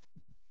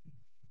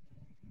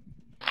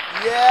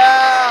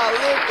 Yeah,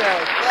 look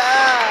at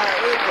that.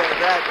 Look at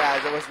that,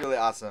 guys. That was really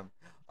awesome.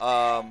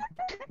 Um,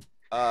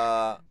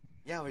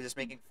 yeah, we're just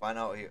making fun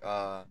out here,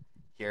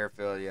 here,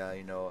 Philia.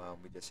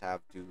 We just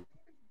have to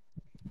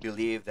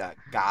believe that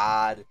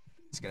God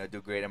is gonna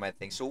do great in my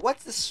thing. So,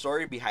 what's the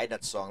story behind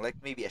that song? Like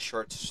maybe a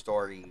short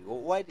story.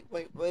 Why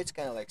it's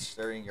kind of like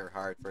stirring your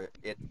heart for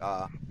it?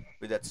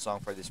 With that song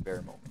for this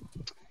very moment.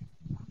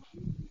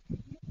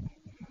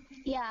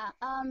 Yeah,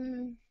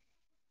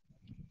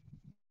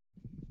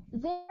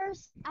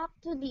 there's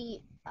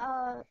actually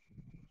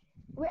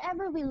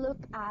wherever we look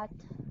at,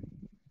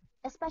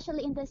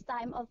 especially in this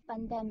time of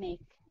pandemic,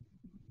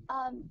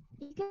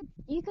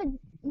 you could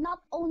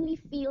not only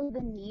feel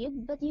the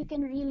need, but you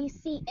can really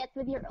see it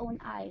with your own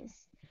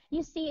eyes.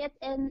 You see it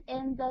in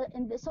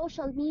the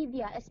social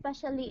media,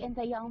 especially in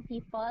the young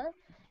people.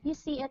 You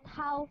see it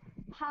how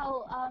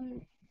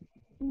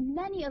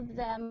many of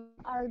them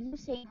are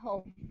losing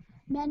hope.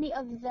 Many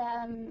of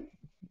them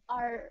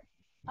are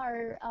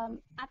are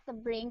at the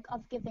brink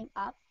of giving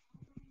up.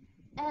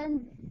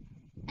 And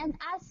and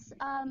as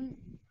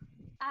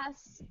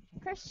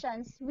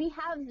Christians, we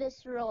have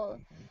this role,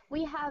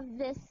 we have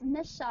this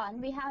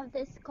mission, we have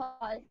this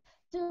call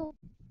to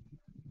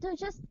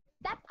just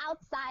step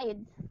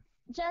outside.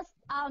 Just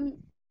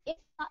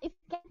if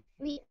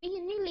we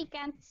really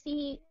can't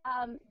see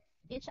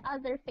each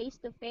other face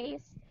to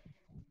face,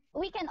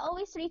 we can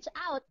always reach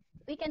out.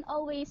 We can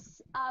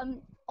always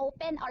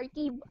open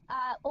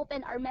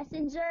our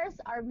messengers,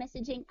 our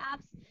messaging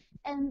apps,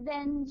 and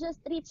then just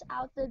reach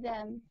out to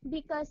them.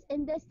 Because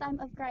in this time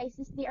of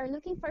crisis, they are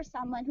looking for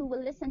someone who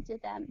will listen to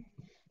them.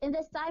 In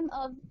this time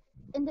of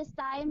in this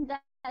time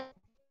that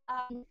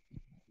um,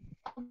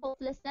 of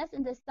hopelessness,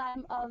 in this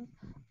time of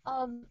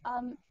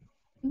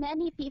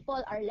many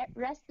people are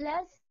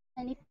restless.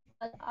 Many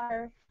people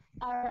are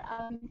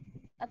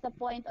at the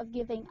point of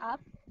giving up.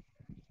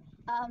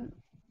 um,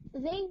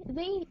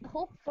 they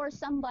hope for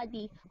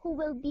somebody who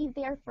will be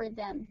there for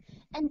them.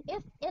 And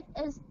if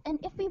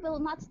we will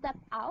not step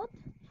out,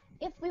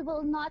 if we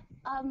will not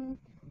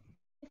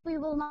if we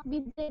will not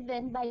be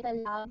driven by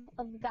the love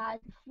of God,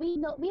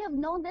 we have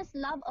known this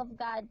love of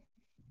God.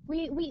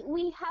 We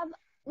have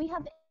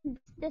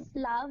this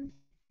love,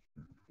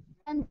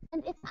 and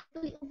it's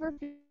actually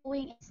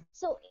overflowing.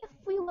 So if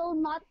we will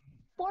not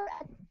pour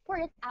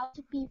it out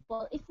to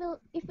people, if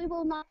we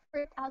will not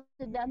pour it out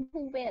to them,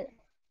 who will?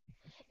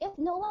 If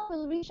no one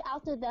will reach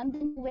out to them,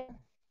 then who will?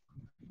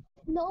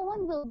 If no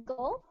one will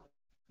go,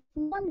 if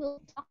no one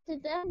will talk to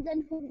them,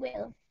 then who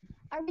will?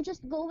 Are we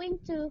just going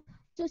to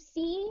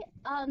see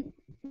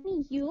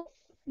many youth,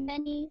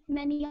 many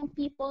young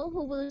people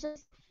who will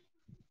just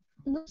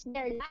lose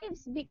their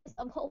lives because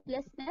of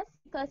hopelessness,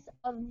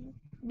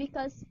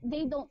 because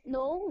they don't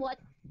know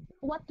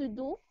what to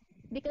do,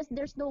 because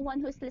there's no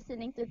one who's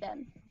listening to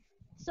them.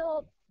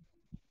 So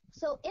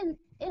in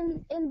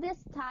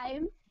this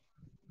time,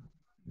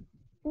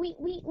 we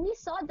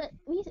saw the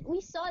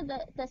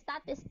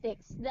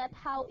statistics that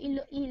how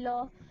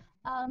Iloilo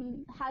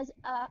has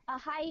a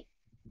high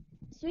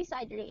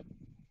suicide rate.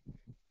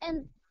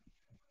 And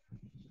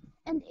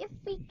and if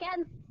we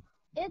can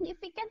and if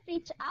we can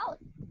reach out,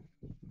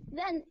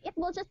 then it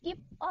will just keep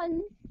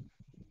on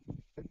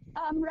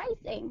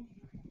rising,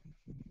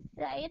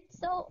 right?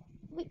 So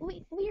we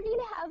really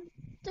have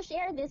to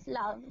share this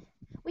love.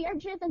 We are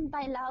driven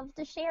by love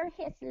to share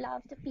his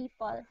love to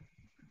people.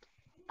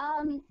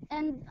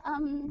 And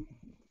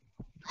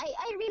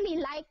I really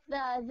like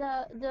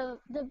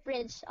the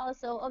bridge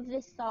also of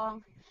this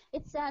song.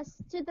 It says,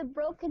 "To the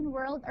broken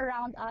world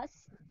around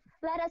us,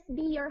 let us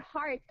be your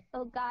heart,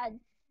 O God.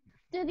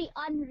 To the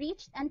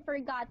unreached and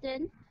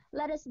forgotten,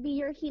 let us be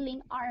your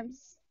healing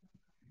arms."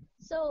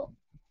 So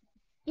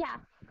yeah,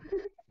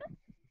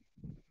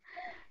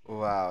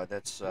 Wow,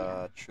 that's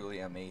truly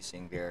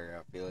amazing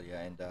there,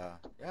 Philia, and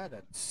yeah,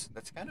 that's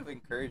kind of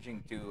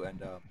encouraging too.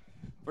 And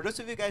for those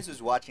of you guys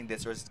who's watching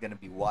this or is gonna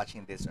be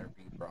watching this on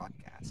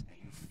rebroadcast, and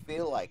you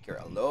feel like you're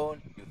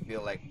alone, you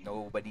feel like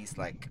nobody's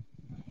like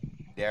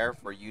there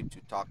for you to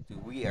talk to,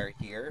 we are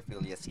here.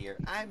 Philia's here.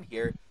 I'm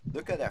here.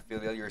 Look at that,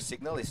 Philia. Your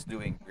signal is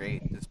doing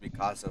great just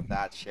because of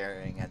that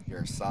sharing and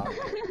your song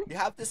there. You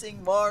have to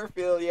sing more,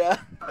 Philia.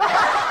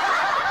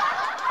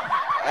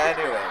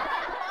 Anyway,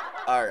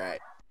 all right.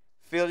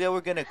 Philia,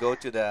 we're gonna go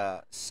to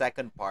the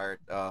second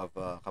part of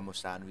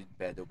Kamustahan with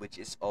Pedro, which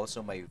is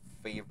also my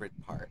favorite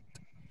part.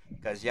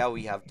 Because, yeah,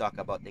 we have talked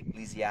about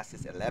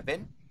Ecclesiastes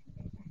 11.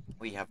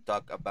 We have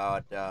talked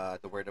about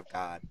the Word of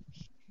God.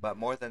 But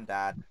more than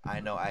that, I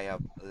know I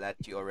have let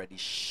you already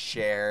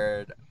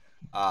share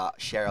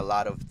a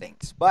lot of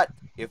things. But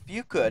if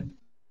you could,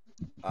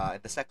 in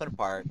the second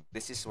part,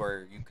 this is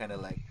where you kind of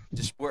like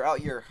just pour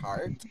out your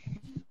heart,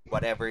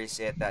 whatever is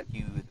it that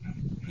you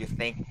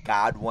think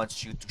God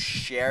wants you to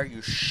share,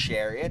 you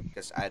share it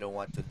because I don't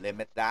want to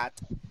limit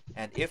that.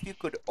 And if you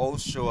could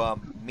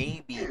also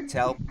maybe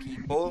tell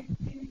people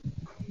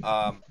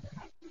um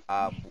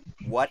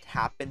what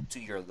happened to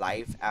your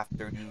life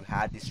after you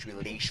had this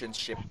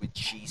relationship with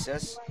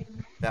Jesus,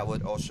 that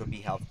would also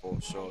be helpful.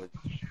 So,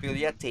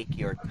 Philia, take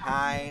your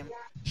time,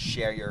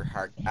 share your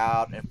heart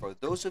out. And for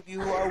those of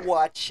you who are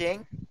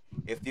watching,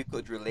 if you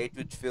could relate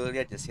with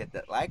Philia, just hit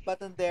that like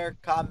button there,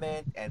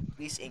 comment, and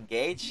please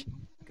engage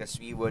because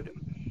we would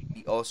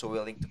be also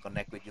willing to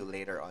connect with you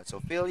later on. So,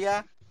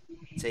 Philia,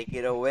 take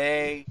it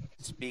away,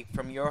 speak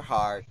from your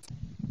heart,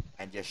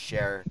 and just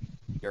share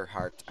your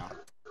heart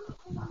out.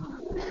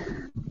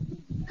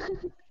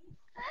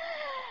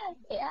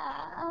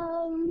 yeah.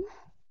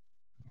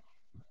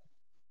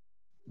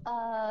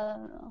 Uh,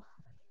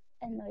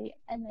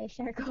 ano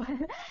share ko.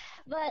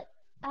 But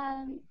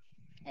um,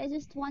 I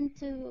just want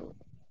to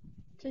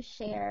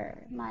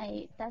share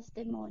my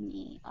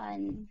testimony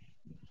on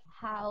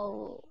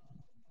how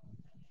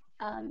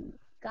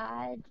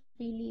God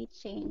really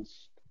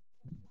changed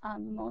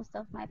most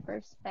of my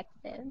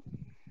perspective.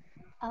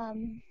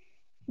 Um,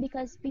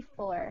 because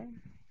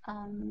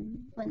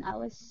when I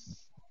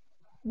was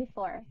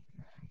before,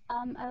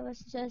 I was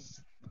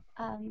just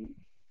um,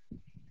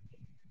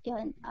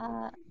 yun,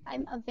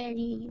 I'm a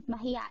very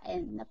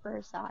mahiyain na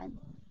person,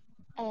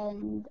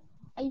 and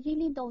I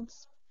really don't.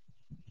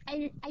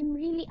 I'm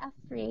really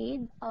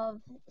afraid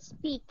of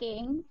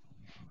speaking.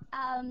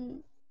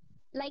 Um,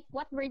 like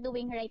what we're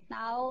doing right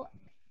now,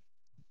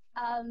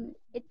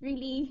 it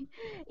really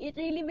it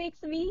really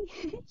makes me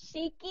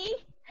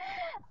shaky.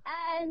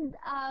 And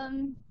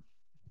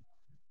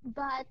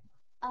but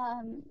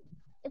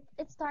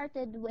it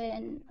started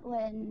when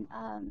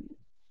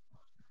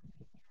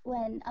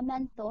a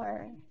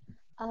mentor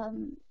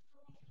um,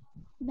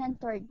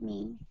 mentored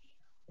me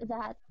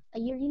that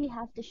you really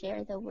have to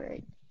share the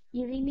word.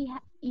 You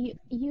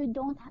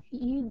don't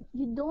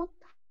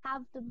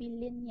have to be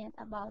lenient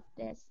about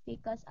this,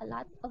 because a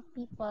lot of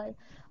people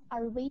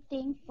are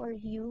waiting for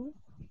you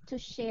to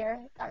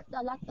share.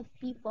 A lot of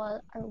people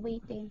are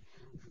waiting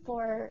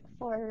for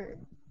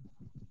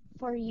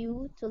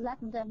you to let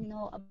them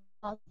know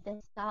about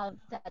this love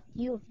that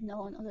you've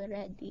known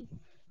already.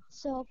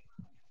 So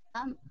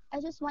I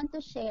just want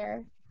to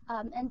share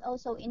and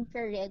also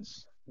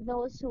encourage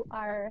those who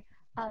are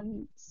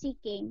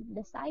seeking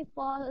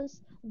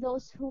disciples,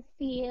 those who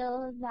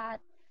feel that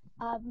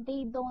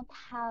they don't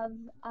have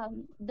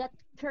that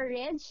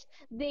courage,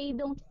 they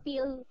don't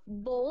feel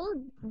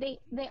bold, they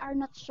are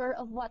not sure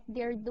of what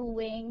they're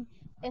doing.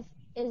 If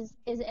is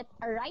it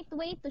a right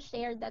way to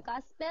share the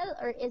gospel,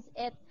 or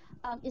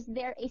is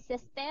there a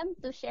system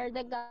to share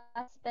the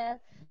gospel?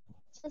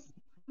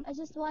 I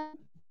just want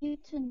you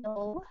to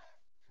know,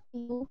 to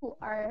you who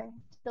are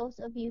to those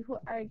of you who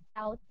are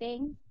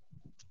doubting,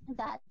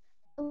 that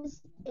I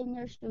was in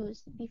your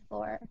shoes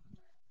before.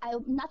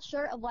 I'm not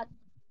sure of what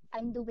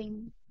I'm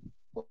doing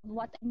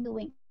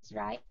is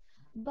right,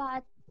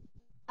 but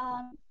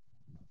um,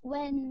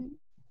 when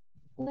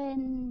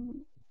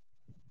when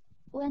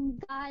when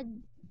God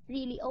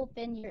really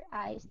opened your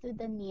eyes to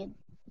the need,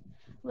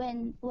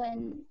 when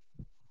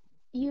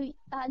you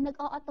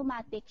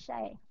nag-automatic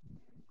siya eh.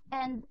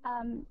 And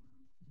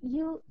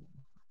you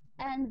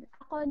and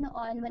ako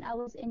noon when I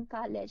was in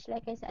college,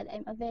 like I said,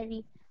 I'm a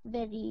very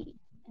very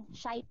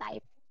shy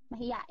type,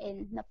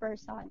 mahiyain na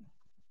person.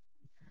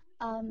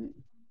 Um,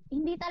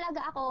 hindi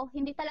talaga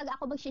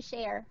ako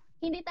mag-share.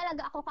 Hindi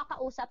talaga ako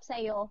kakausap sa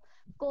iyo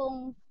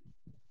kung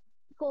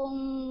kung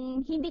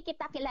hindi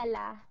kita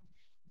kilala.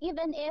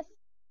 Even if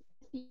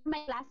you're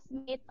my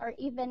classmate, or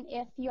even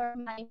if you're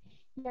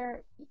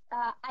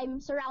I'm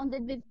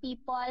surrounded with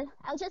people,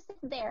 I'll just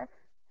sit there.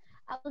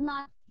 I will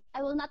not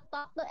I will not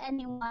talk to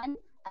anyone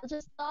I'll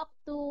just talk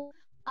to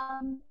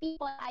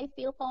people I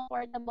feel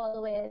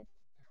comfortable with.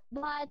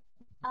 But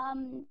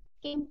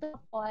came to a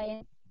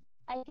point,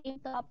 I came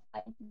to a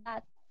point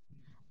that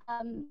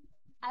um,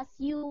 as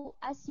you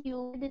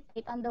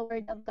meditate on the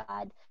Word of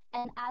God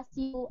and as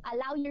you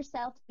allow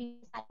yourself to be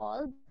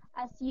discipled,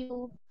 as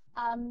you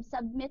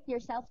submit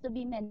yourself to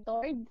be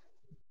mentored,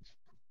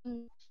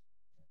 I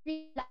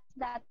realized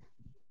that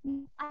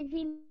I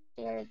really have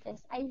to share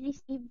this. I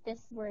received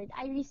this word.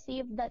 I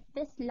received that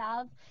this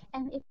love,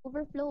 and it's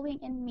overflowing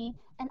in me,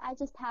 and I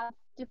just have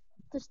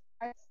to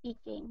start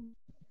speaking.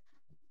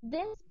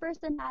 This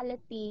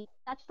personality,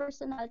 that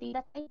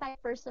I type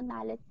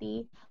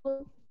personality,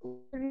 will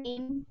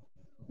reign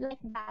like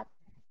that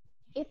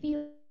if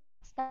you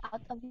step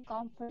out of your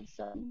comfort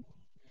zone.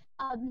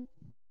 Um,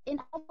 in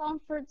our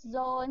comfort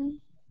zone,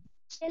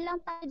 chill lang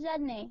tayo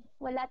dyan eh.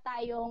 Wala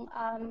tayong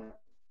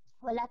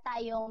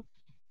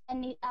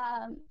any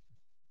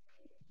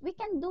we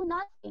can do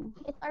nothing.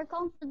 It's our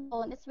comfort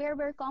zone. It's where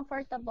we're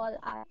comfortable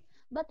at.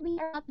 But we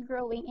are not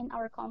growing in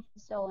our comfort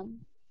zone.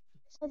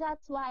 So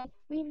that's why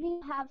we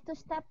really have to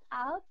step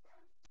out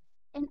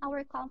in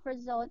our comfort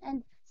zone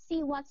and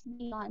see what's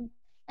beyond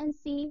and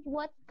see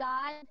what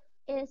God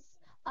is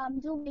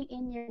doing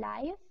in your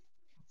life.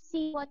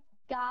 See what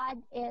God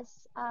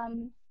is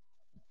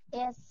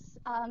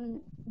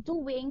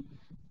doing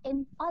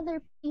in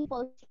other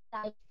people's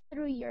life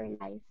through your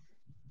life.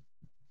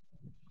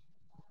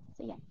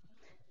 So yeah.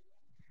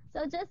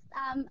 So just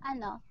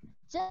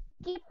just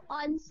keep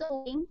on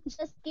sowing,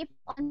 just keep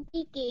on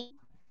speaking,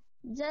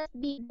 just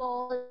be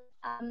bold,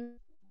 and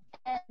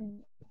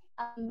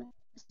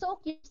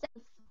soak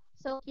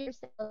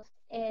yourself,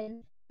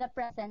 in the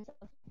presence of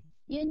God.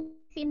 Yun yung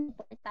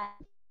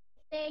pinimportant.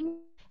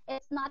 Everything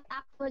it's not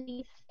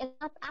actually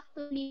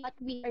what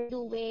we are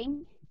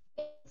doing.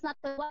 It's not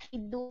what we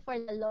do for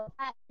the Lord.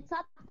 It's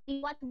not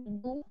actually what we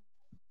do,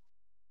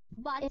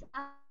 but it's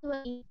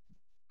actually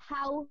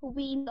how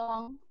we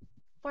long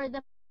for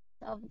the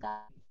presence of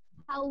God.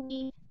 How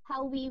we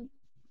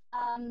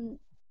um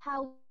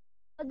how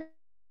we allow the Lord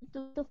to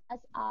fill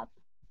us up,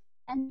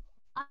 and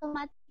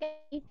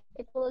automatically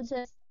it will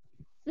just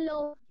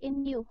flow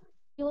in you.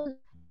 You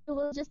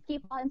will just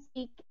keep on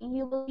speaking.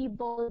 You will be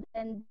bold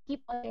and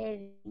keep on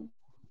sharing.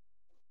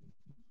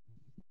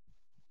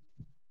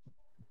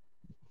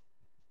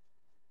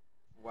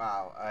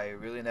 Wow, I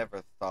really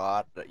never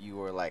thought that you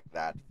were like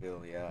that,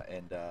 Philia.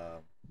 And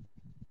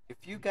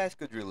if you guys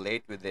could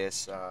relate with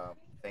this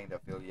thing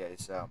that Philia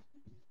is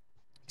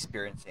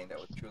experiencing, that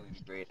would truly be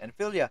great. And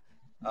Philia,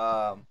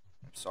 I'm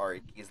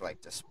sorry, he's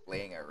like just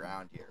playing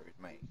around here with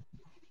my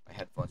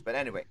headphones. But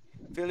anyway,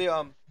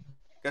 Philia,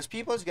 because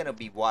people's gonna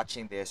be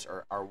watching this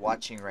or are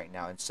watching right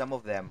now, and some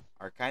of them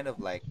are kind of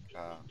like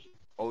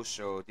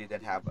also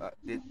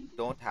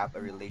don't have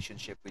a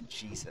relationship with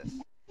Jesus.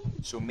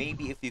 So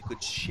maybe if you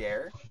could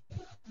share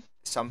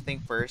something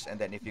first, and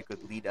then if you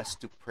could lead us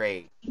to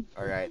pray.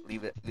 All right,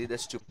 lead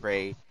us to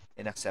pray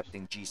in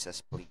accepting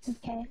Jesus, please.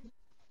 Okay.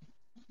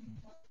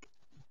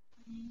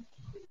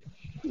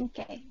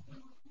 Okay.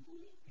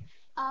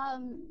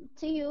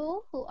 To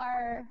you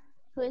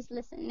who is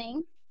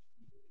listening,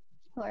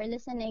 who are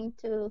listening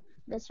to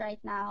this right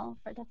now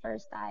for the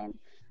first time,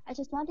 I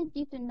just wanted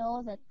you to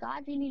know that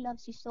God really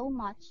loves you so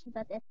much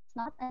that it's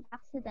not an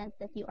accident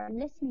that you are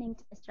listening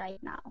to this right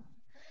now.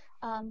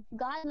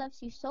 God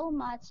loves you so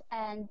much,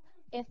 and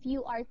if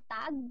you are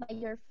tagged by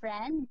your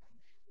friend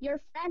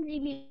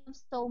really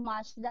loves so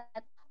much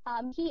that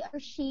he or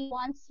she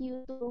wants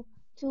you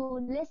to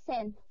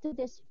listen to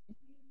this,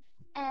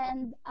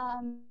 and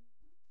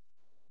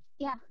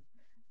yeah,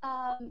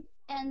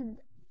 and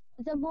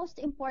the most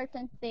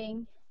important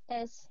thing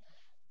is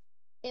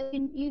if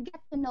you get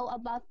to know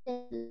about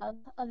this love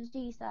of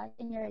Jesus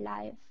in your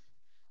life,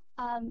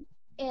 um,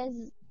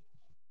 is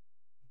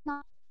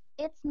not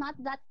it's not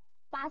that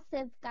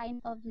passive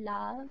kind of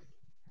love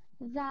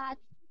that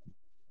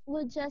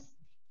would just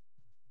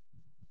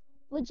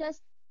would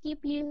just keep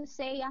you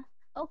say,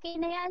 okay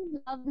na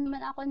yan, love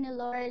naman ako ni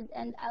Lord,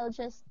 and I'll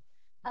just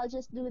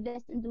do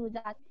this and do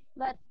that.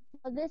 But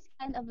this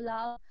kind of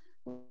love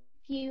will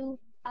keep you,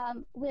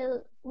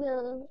 will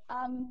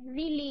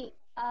really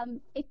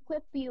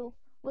equip you,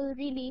 will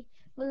really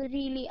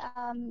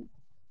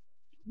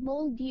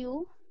mold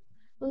you,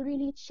 will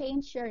really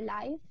change your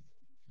life.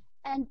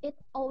 And it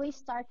always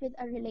starts with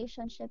a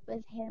relationship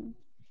with Him.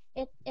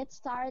 It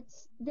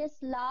starts this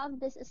love.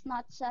 This is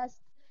not just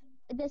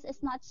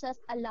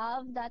a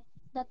love that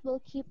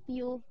will keep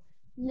you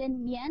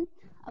lenient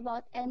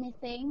about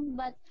anything,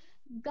 but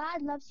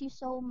God loves you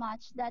so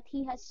much that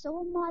He has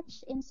so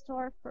much in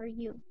store for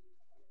you.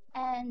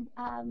 And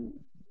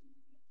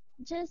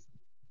just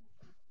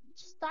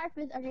start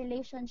with a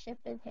relationship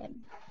with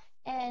Him,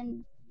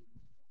 and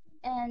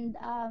and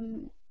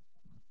um,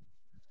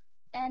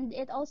 and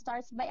it all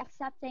starts by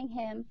accepting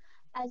Him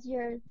as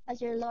your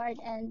Lord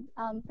and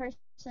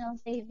personal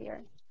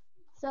Savior.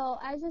 So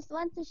I just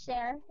want to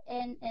share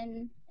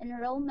in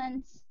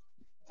Romans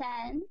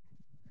 10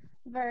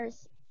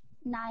 verse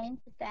 9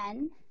 to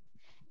 10.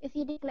 If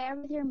you declare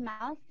with your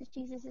mouth that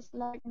Jesus is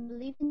Lord and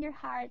believe in your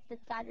heart that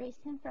God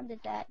raised him from the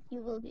dead,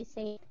 you will be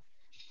saved.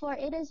 For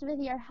it is with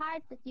your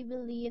heart that you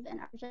believe and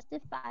are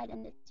justified,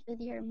 and it is with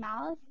your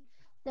mouth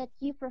that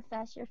you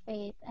profess your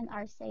faith and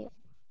are saved.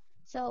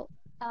 So,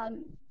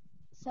 um,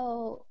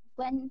 so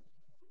when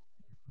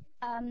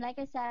like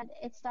I said,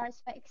 it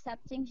starts by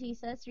accepting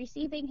Jesus,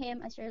 receiving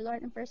Him as your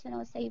Lord and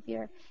personal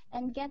Savior,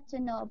 and get to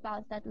know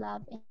about that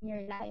love in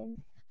your life.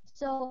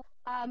 So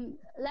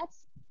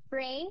let's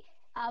pray.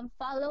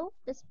 Follow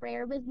this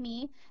prayer with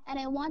me, and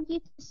I want you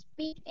to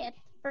speak it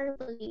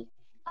verbally.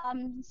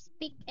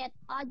 Speak it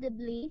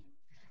audibly.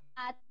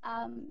 That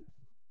um,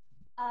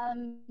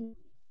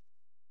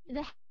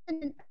 the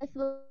heaven and earth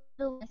will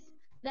witness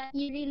that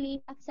you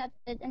really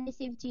accepted and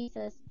received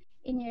Jesus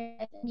in your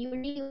life, and you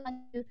really want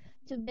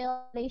to build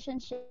a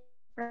relationship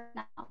right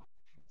now.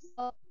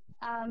 So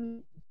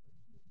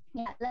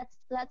yeah,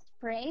 let's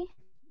pray.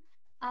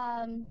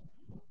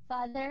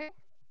 Father,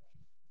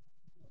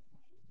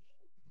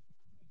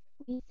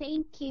 we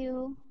thank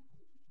you.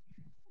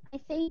 I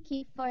thank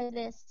you for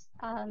this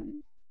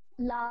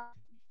love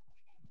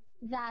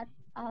that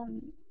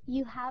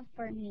you have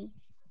for me.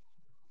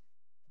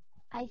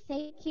 I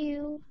thank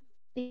you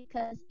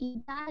because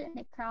you died on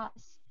the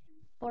cross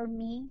for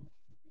me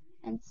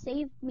and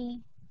saved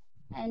me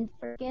and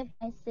forgive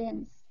my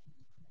sins.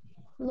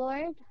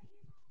 Lord,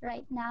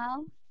 right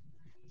now,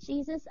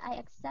 Jesus, I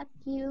accept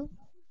you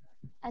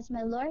as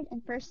my Lord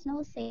and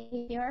personal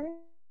Savior.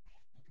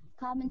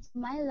 Come into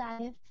my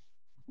life,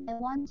 and I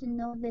want to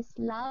know this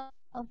love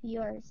of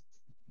yours.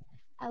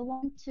 I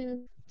want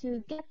to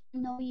get to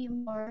know you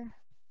more,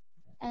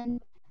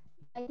 and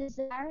I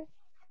desire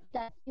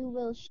that you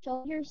will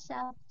show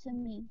yourself to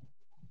me.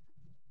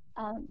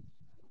 Um,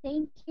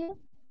 Thank you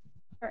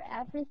for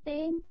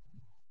everything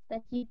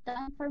that you've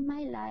done for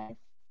my life.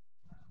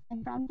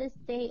 And from this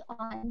day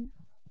on,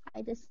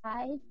 I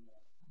decide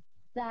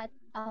that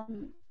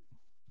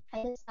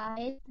I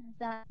decide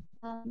that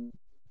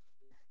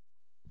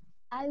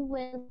I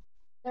will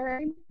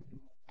learn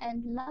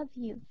and love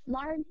you,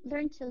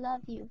 learn to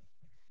love you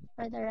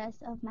for the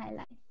rest of my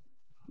life.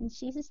 In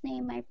Jesus'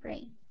 name I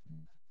pray.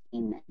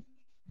 Amen.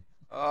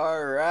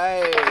 All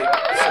right.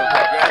 So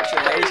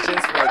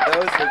congratulations for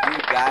those of you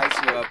guys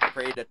who have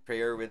prayed that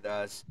prayer with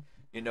us.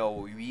 You know,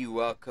 we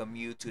welcome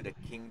you to the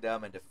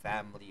kingdom and the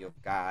family of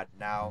God.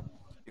 Now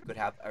you could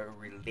have a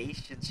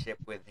relationship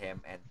with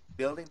him, and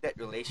building that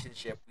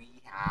relationship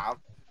we have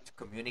to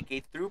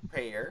communicate through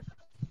prayer.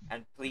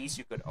 And please,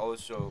 you could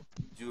also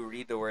do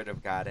read the word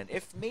of God. And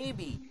if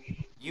maybe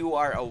you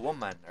are a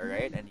woman, all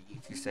right, and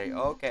if you say,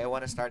 okay, I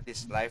want to start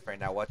this life right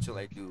now, what should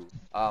I do?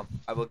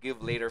 I will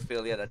give later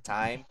Philia the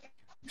time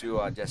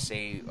to just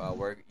say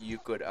where you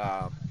could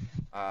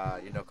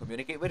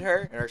communicate with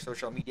her in her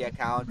social media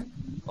account.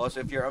 Also,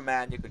 if you're a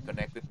man, you could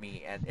connect with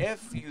me. And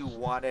if you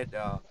wanted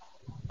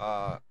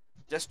uh,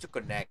 just to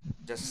connect,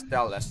 just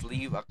tell us,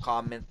 leave a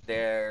comment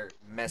there,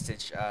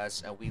 message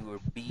us, and we will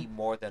be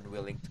more than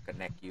willing to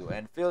connect you.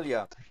 And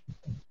Philia,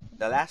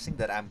 the last thing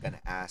that I'm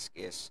gonna ask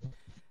is,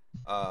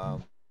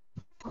 um,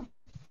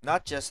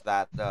 not just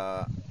that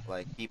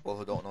like people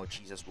who don't know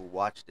Jesus will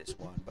watch this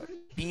one, but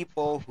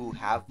people who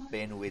have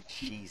been with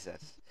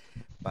Jesus,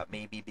 but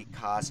maybe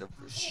because of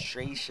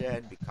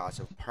frustration, because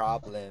of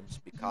problems,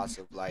 because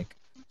of like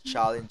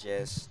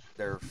challenges,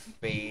 their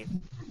faith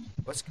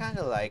was kind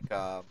of like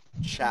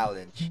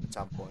challenged at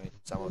some point.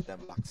 Some of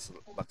them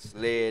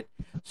backslid,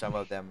 some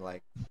of them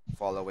like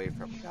fall away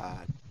from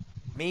God.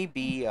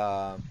 Maybe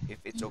if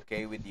it's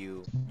okay with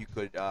you, you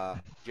could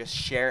just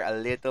share a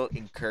little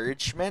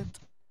encouragement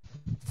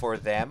for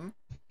them,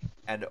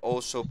 and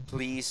also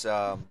please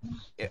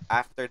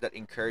after that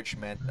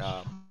encouragement,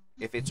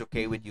 if it's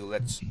okay with you,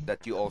 let's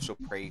that you also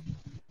pray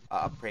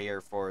a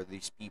prayer for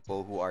these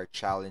people who are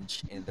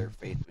challenged in their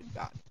faith with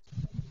God.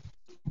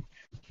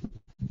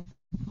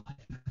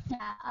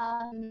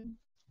 Yeah.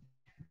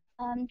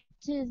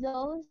 To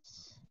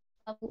those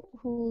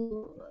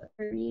who are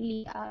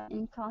really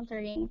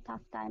encountering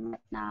tough time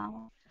right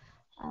now,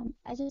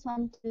 I just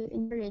want to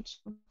encourage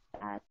you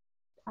that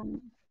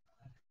um,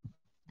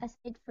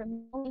 aside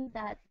from knowing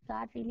that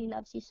God really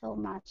loves you so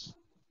much,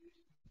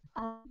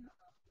 um,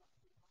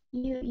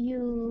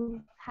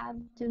 you have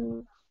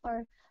to,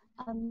 or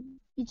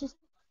you just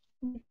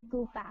need to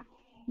go back.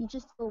 You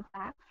just go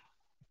back,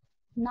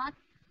 not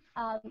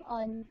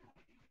on,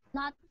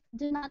 not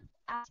do not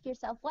ask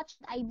yourself what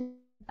should I do to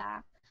go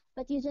back,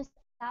 but you just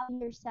allow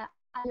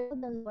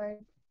the Lord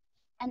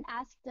and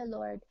ask the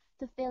Lord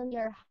to fill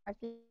your heart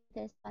with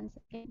this once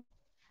again.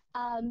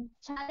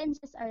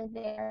 Challenges are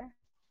there,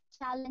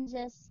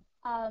 challenges,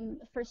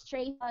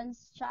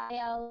 frustrations,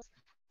 trials,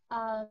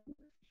 um,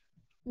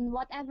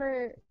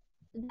 whatever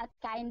that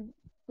kind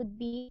would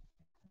be.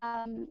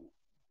 Um,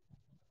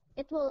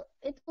 it will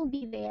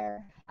be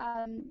there.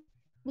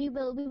 We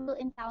will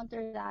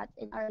encounter that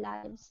in our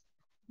lives,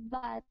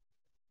 but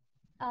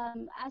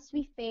as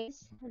we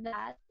face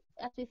that,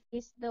 as we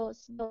face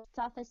those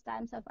toughest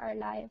times of our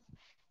life,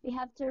 we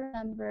have to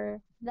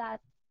remember that,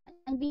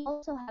 and we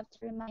also have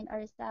to remind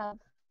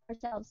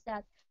ourselves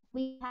that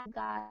we have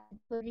God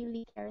who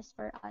really cares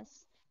for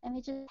us. And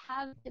we just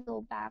have to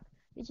go back.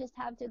 We just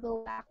have to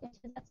go back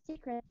into that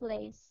secret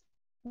place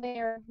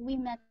where we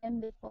met Him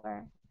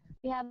before.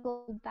 We have to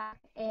go back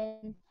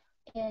in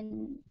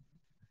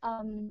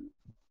um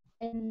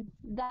in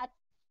that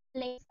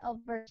place of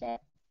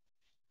worship,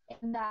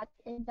 in that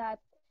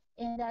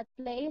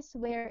place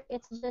where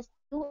it's just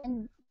you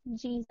and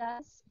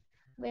Jesus,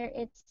 where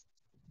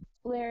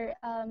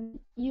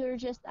you're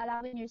just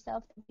allowing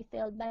yourself to be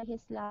filled by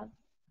His love.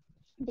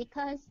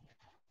 Because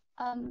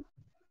um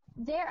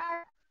there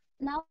are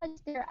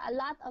nowadays there are a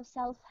lot of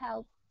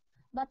self-help,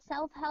 but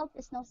self-help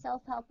is no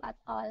self-help at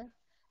all.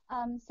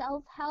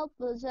 Self-help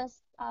will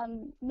just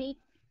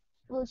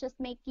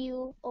make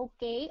you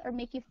okay or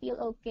make you feel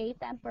okay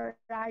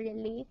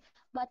temporarily,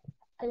 but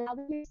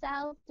allowing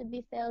yourself to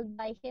be filled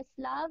by His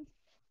love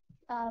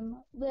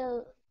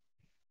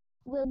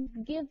will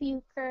give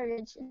you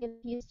courage and give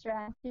you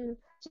strength to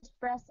just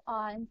press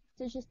on,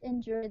 to just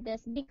endure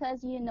this,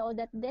 because you know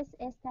that this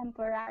is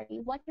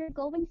temporary. What you're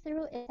going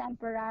through is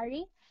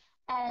temporary,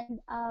 and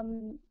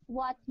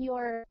what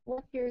you're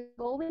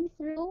going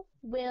through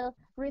will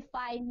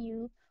refine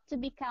you to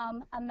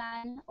become a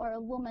man or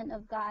a woman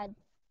of God.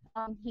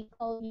 He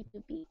called you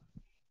to be.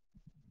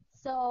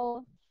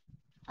 So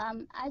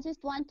I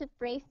just want to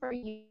pray for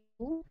you.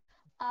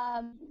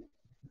 Um,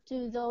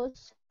 to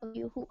those of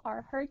you who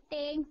are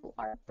hurting, who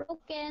are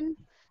broken,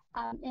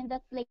 in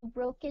that place of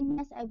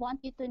brokenness, I want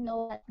you to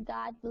know that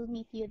God will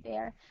meet you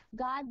there.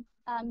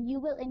 You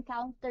will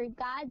encounter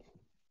God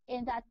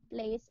in that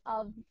place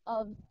of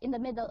in the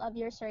middle of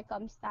your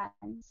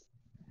circumstance.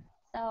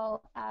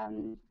 So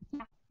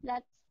yeah,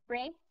 let's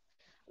pray.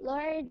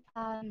 Lord,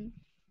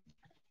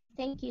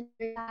 thank you,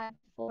 Lord God,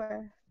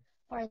 for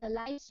the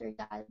lives, Lord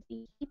God, of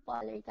the people,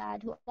 Lord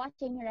God, who are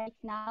watching right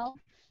now.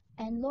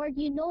 And Lord,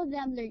 you know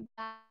them, Lord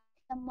God.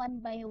 You know them one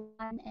by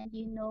one, and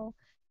you know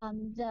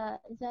the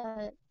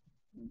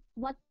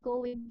what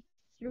going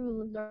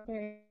through, Lord,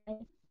 their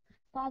life.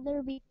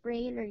 Father, we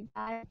pray, Lord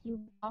God, that you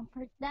will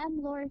comfort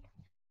them, Lord.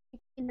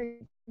 We pray,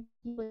 Lord God, that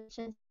you will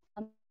just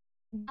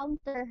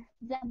encounter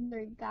them,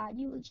 Lord God.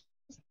 You will just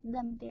meet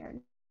them there,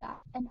 Lord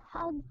God, and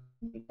hug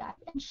them, Lord God,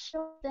 and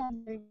show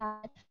them, Lord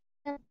God,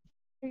 that,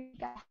 Lord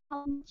God,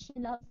 how much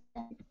you love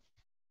them.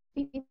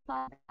 We pray,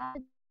 Father God,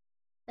 in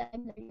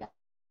time, Lord God,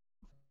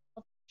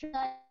 of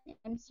tribulation, in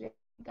times, Lord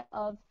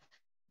God,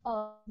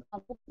 of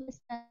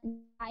hopelessness, in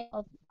the time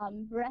of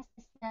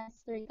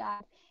restlessness, Lord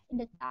God, in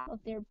the time of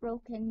their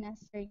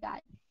brokenness, Lord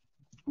God.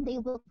 They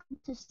will come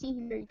to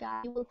see, Lord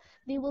God.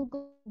 They will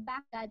go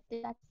back, God,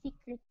 to that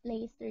secret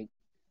place, Lord,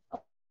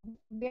 of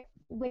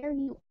where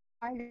you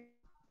are, Lord,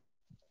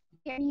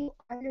 where you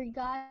are, Lord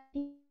God,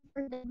 waiting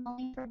for them,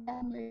 longing for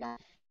them, Lord God.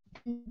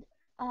 And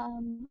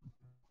um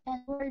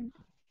and Lord,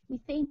 we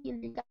thank you,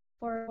 Lord God,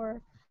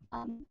 for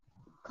um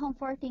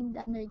comforting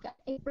them, Lord God.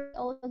 I pray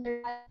also,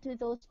 Lord God, to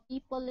those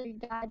people,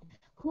 Lord God,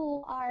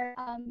 who are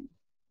um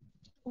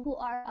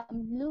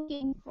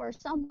looking for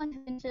someone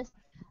who can just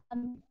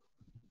um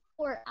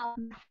pour out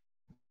their heart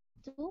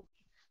to.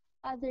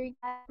 Father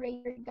God,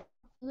 pray, Lord God,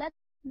 let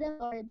them,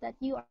 Lord, that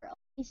you are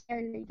always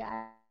there, Lord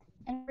God.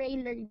 And pray,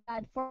 Lord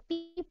God, for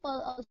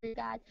people also, Lord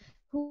God,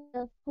 who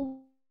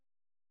will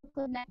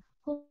connect,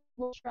 who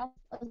will trust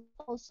us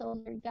also,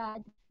 Lord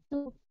God,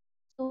 to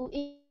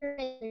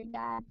encourage, Lord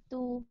God,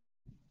 to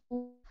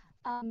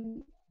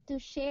um to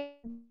share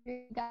the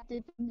word, Lord God, to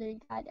them, Lord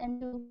God,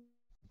 and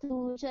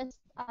to just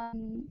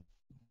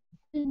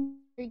to know,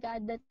 Lord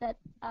God, that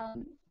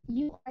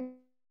you are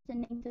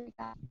listening to, Lord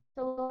God.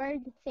 So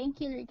Lord, thank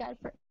you, Lord God,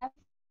 for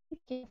everything.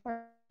 Thank you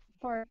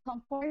for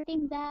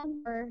comforting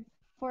them,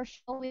 for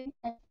showing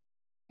and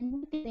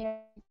meeting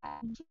there, Lord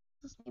God. In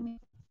Jesus' name,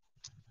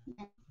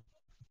 amen.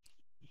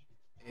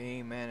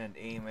 Amen and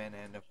amen.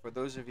 And for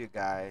those of you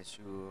guys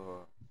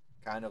who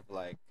kind of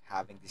like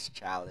having this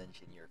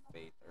challenge in your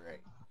faith, all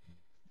right,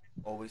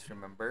 always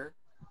remember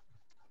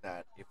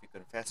that if we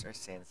confess our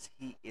sins,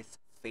 He is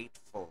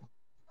faithful.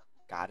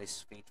 God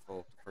is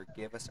faithful to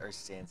forgive us our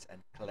sins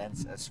and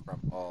cleanse us from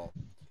all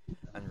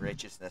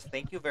unrighteousness.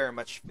 Thank you very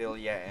much,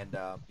 Philia. And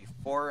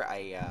before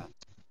I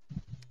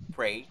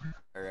pray,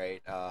 all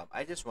right,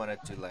 I just wanted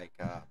to like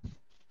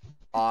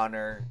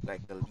honor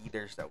like the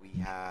leaders that we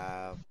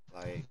have,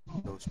 like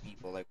those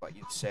people, like what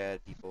you've said,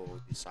 people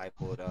who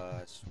discipled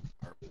us,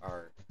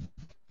 our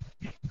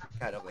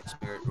kind of like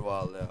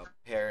spiritual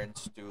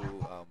parents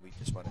too. We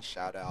just want to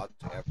shout out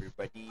to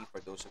everybody.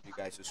 For those of you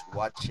guys who's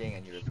watching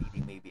and you're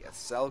leading maybe a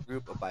cell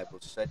group, a Bible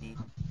study,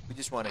 we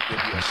just want to give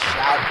you a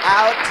shout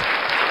out.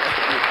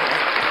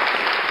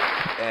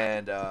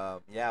 And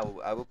yeah,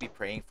 I will be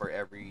praying for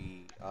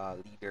every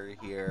leader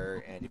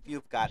here. And if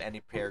you've got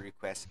any prayer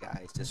requests,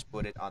 guys, just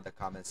put it on the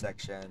comment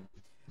section.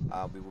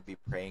 We will be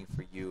praying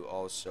for you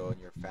also and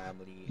your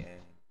family.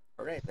 And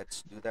all right,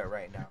 let's do that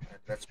right now. And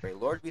let's pray.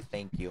 Lord, we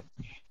thank you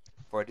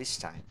for this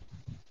time.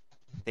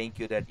 Thank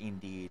you that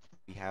indeed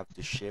we have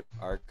to ship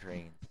our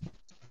grains.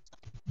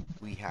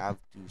 We have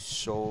to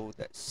sow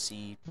that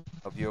seed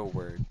of your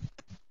word.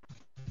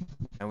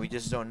 And we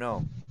just don't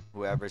know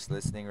whoever's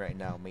listening right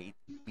now, may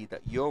it be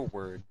that your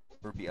word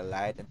will be a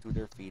light unto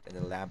their feet and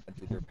a lamp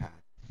unto their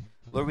path.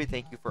 Lord, we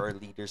thank you for our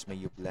leaders. May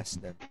you bless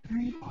them.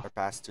 Our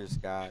pastors,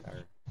 God,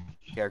 our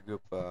care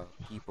group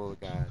people,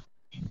 God,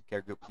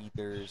 care group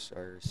leaders,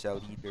 our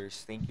cell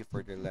leaders. Thank you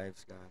for their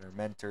lives, God. Our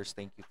mentors,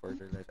 thank you for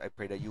their lives. I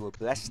pray that you will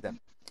bless them.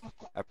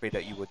 I pray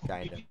that you would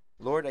guide them.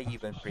 Lord, I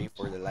even pray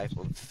for the life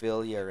of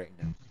Philia right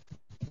now.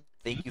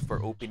 Thank you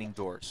for opening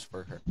doors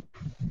for her.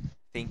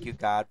 Thank you,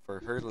 God, for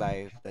her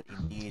life, that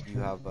indeed you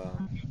have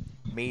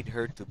made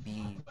her to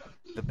be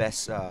the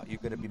best.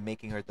 You're going to be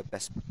making her the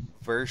best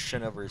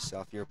version of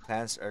herself. Your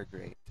plans are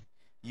great.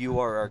 You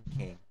are our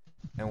king.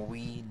 And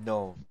we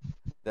know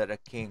that a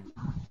king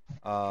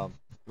will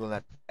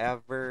not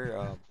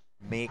ever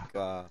make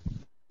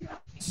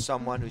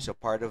someone who's a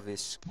part of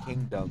his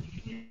kingdom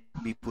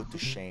be put to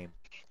shame.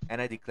 And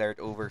I declare it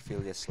over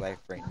Philia's life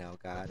right now,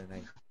 God. And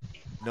I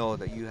know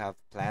that you have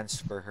plans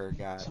for her,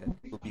 God, and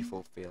it will be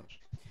fulfilled.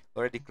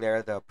 Lord, I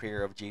declare the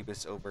prayer of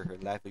Jabez over her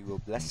life. You will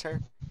bless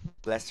her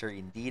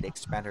indeed,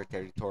 expand her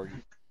territory,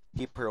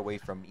 keep her away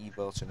from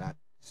evil, so not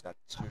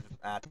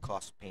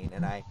cause pain.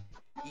 And I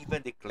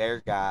even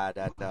declare, God,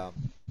 that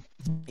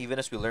even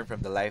as we learn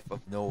from the life of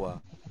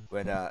Noah,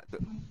 when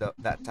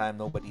that time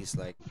nobody's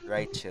like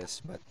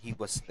righteous, but he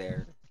was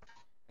there,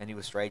 and he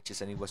was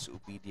righteous, and he was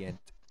obedient,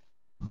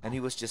 and he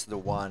was just the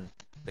one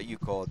that you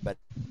called, but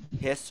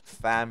his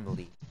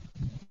family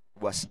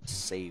was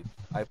saved.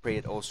 I pray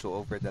it also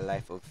over the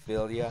life of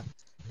Philia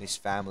and his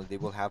family. They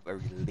will have a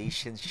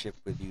relationship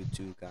with you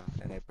too, God.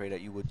 And I pray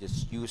that you would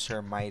just use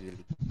her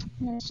mightily.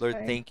 Yes, Lord,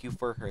 Lord. thank you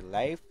for her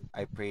life.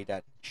 I pray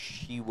that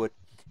she would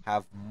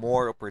have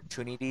more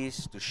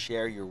opportunities to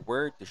share your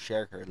word, to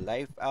share her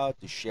life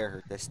out, to share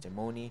her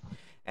testimony.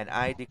 And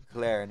I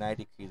declare and I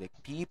decree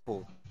that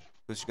people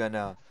who's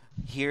gonna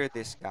hear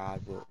this,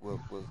 God, will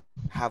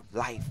have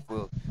life,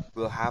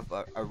 will have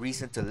a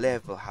reason to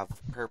live, will have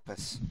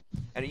purpose.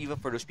 And even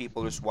for those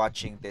people who's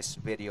watching this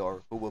video,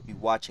 or who will be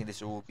watching this,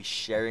 or will be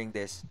sharing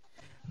this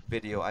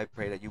video, I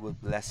pray that you will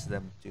bless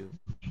them too.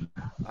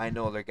 I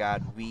know, Lord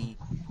God, we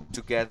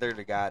together,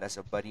 Lord God, as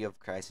a body of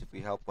Christ, if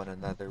we help one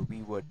another,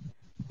 we would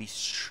be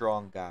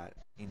strong, God,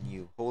 in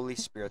you. Holy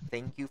Spirit,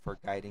 thank you for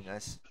guiding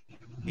us.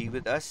 Be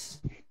with us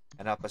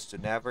and help us to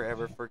never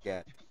ever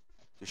forget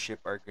to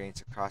ship our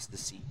grains across the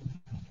sea.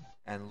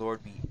 And Lord,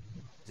 we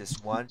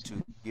just want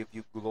to give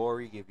you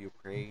glory, give you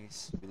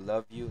praise. We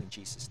love you in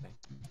Jesus' name.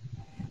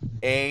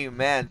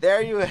 Amen. There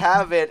you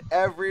have it,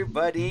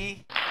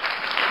 everybody. All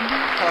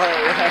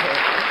right.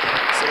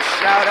 So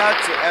shout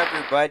out to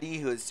everybody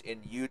who's in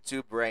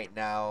YouTube right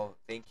now.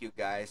 Thank you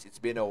guys. It's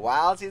been a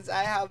while since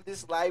I have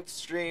this live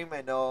stream.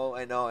 I know.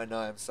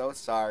 I'm so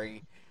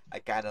sorry. I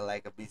kind of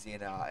like a busy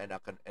in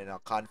a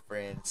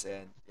conference,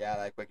 and yeah,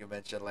 like what you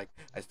mentioned, like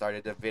I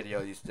started the video.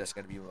 It's just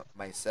gonna be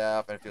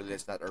myself, and I feel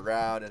it's not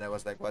around, and I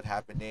was like, what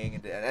happening?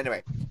 And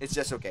anyway, it's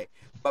just okay.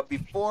 But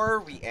before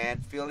we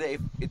end, feel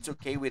if it's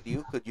okay with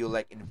you, could you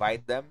like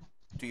invite them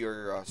to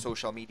your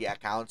social media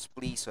accounts,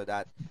 please, so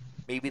that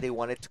maybe they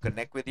wanted to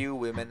connect with you.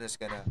 Women is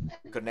gonna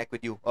connect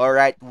with you. All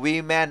right,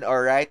 women.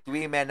 All right,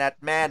 women,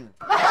 not men.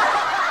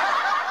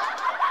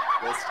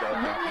 Just joking.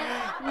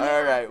 All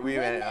Yeah, right,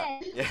 women. women.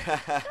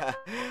 Yeah.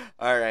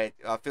 All right,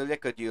 Philia,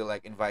 could you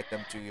like invite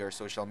them to your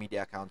social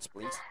media accounts,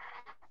 please?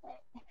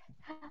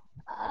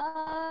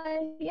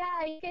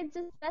 Yeah, you can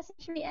just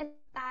message me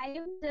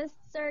anytime. Just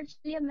search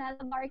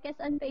Liamela Marquez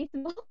on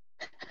Facebook.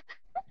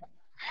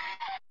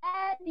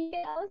 And you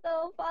can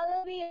also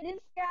follow me on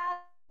Instagram,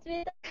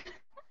 Twitter,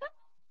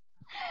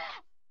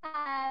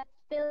 at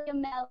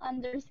Williamel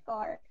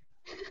underscore.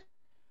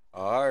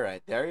 All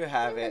right, there you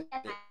have Women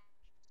it. yan.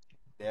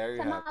 There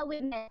you Sa have. mga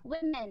women.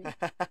 Women.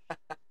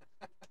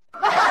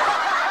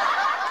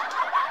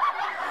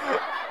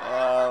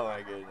 Oh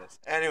my goodness.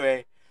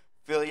 Anyway,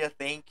 Philia,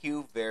 thank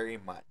you very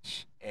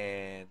much,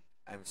 and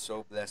I'm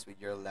so blessed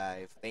with your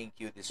life. Thank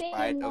you,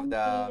 despite Same, of Ma'am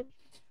the Kate.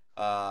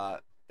 uh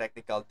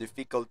technical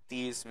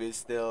difficulties, we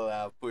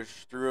still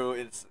push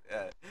through.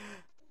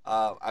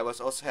 I was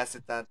also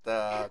hesitant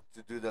to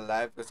do the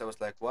live because I was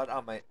like, what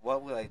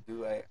will I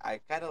do? I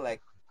kind of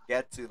like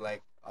get to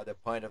like the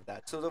point of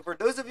that. So for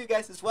those of you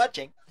guys who's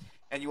watching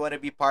and you want to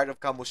be part of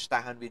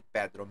Kamustahan with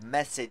Pedro,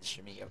 message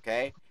me,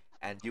 okay?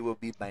 And you will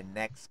be my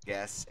next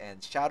guest.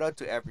 And shout out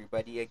to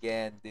everybody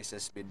again. This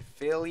has been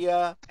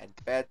Philia and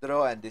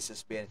Pedro, and this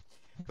has been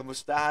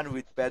Kamustahan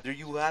with Pedro.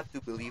 You have to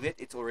believe it.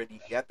 It's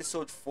already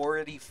episode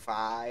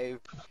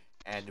 45.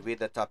 And with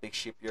the topic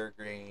Ship Your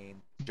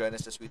Grain, join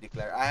us as we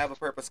declare I have a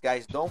purpose,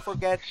 guys. Don't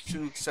forget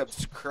to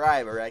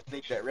subscribe, alright?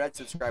 Click that red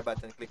subscribe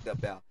button, click the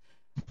bell.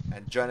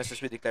 And join us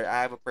as we declare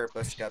I have a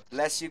purpose. God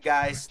bless you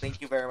guys. Thank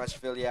you very much,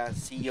 Philia.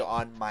 See you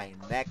on my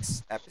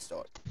next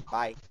episode.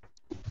 Bye.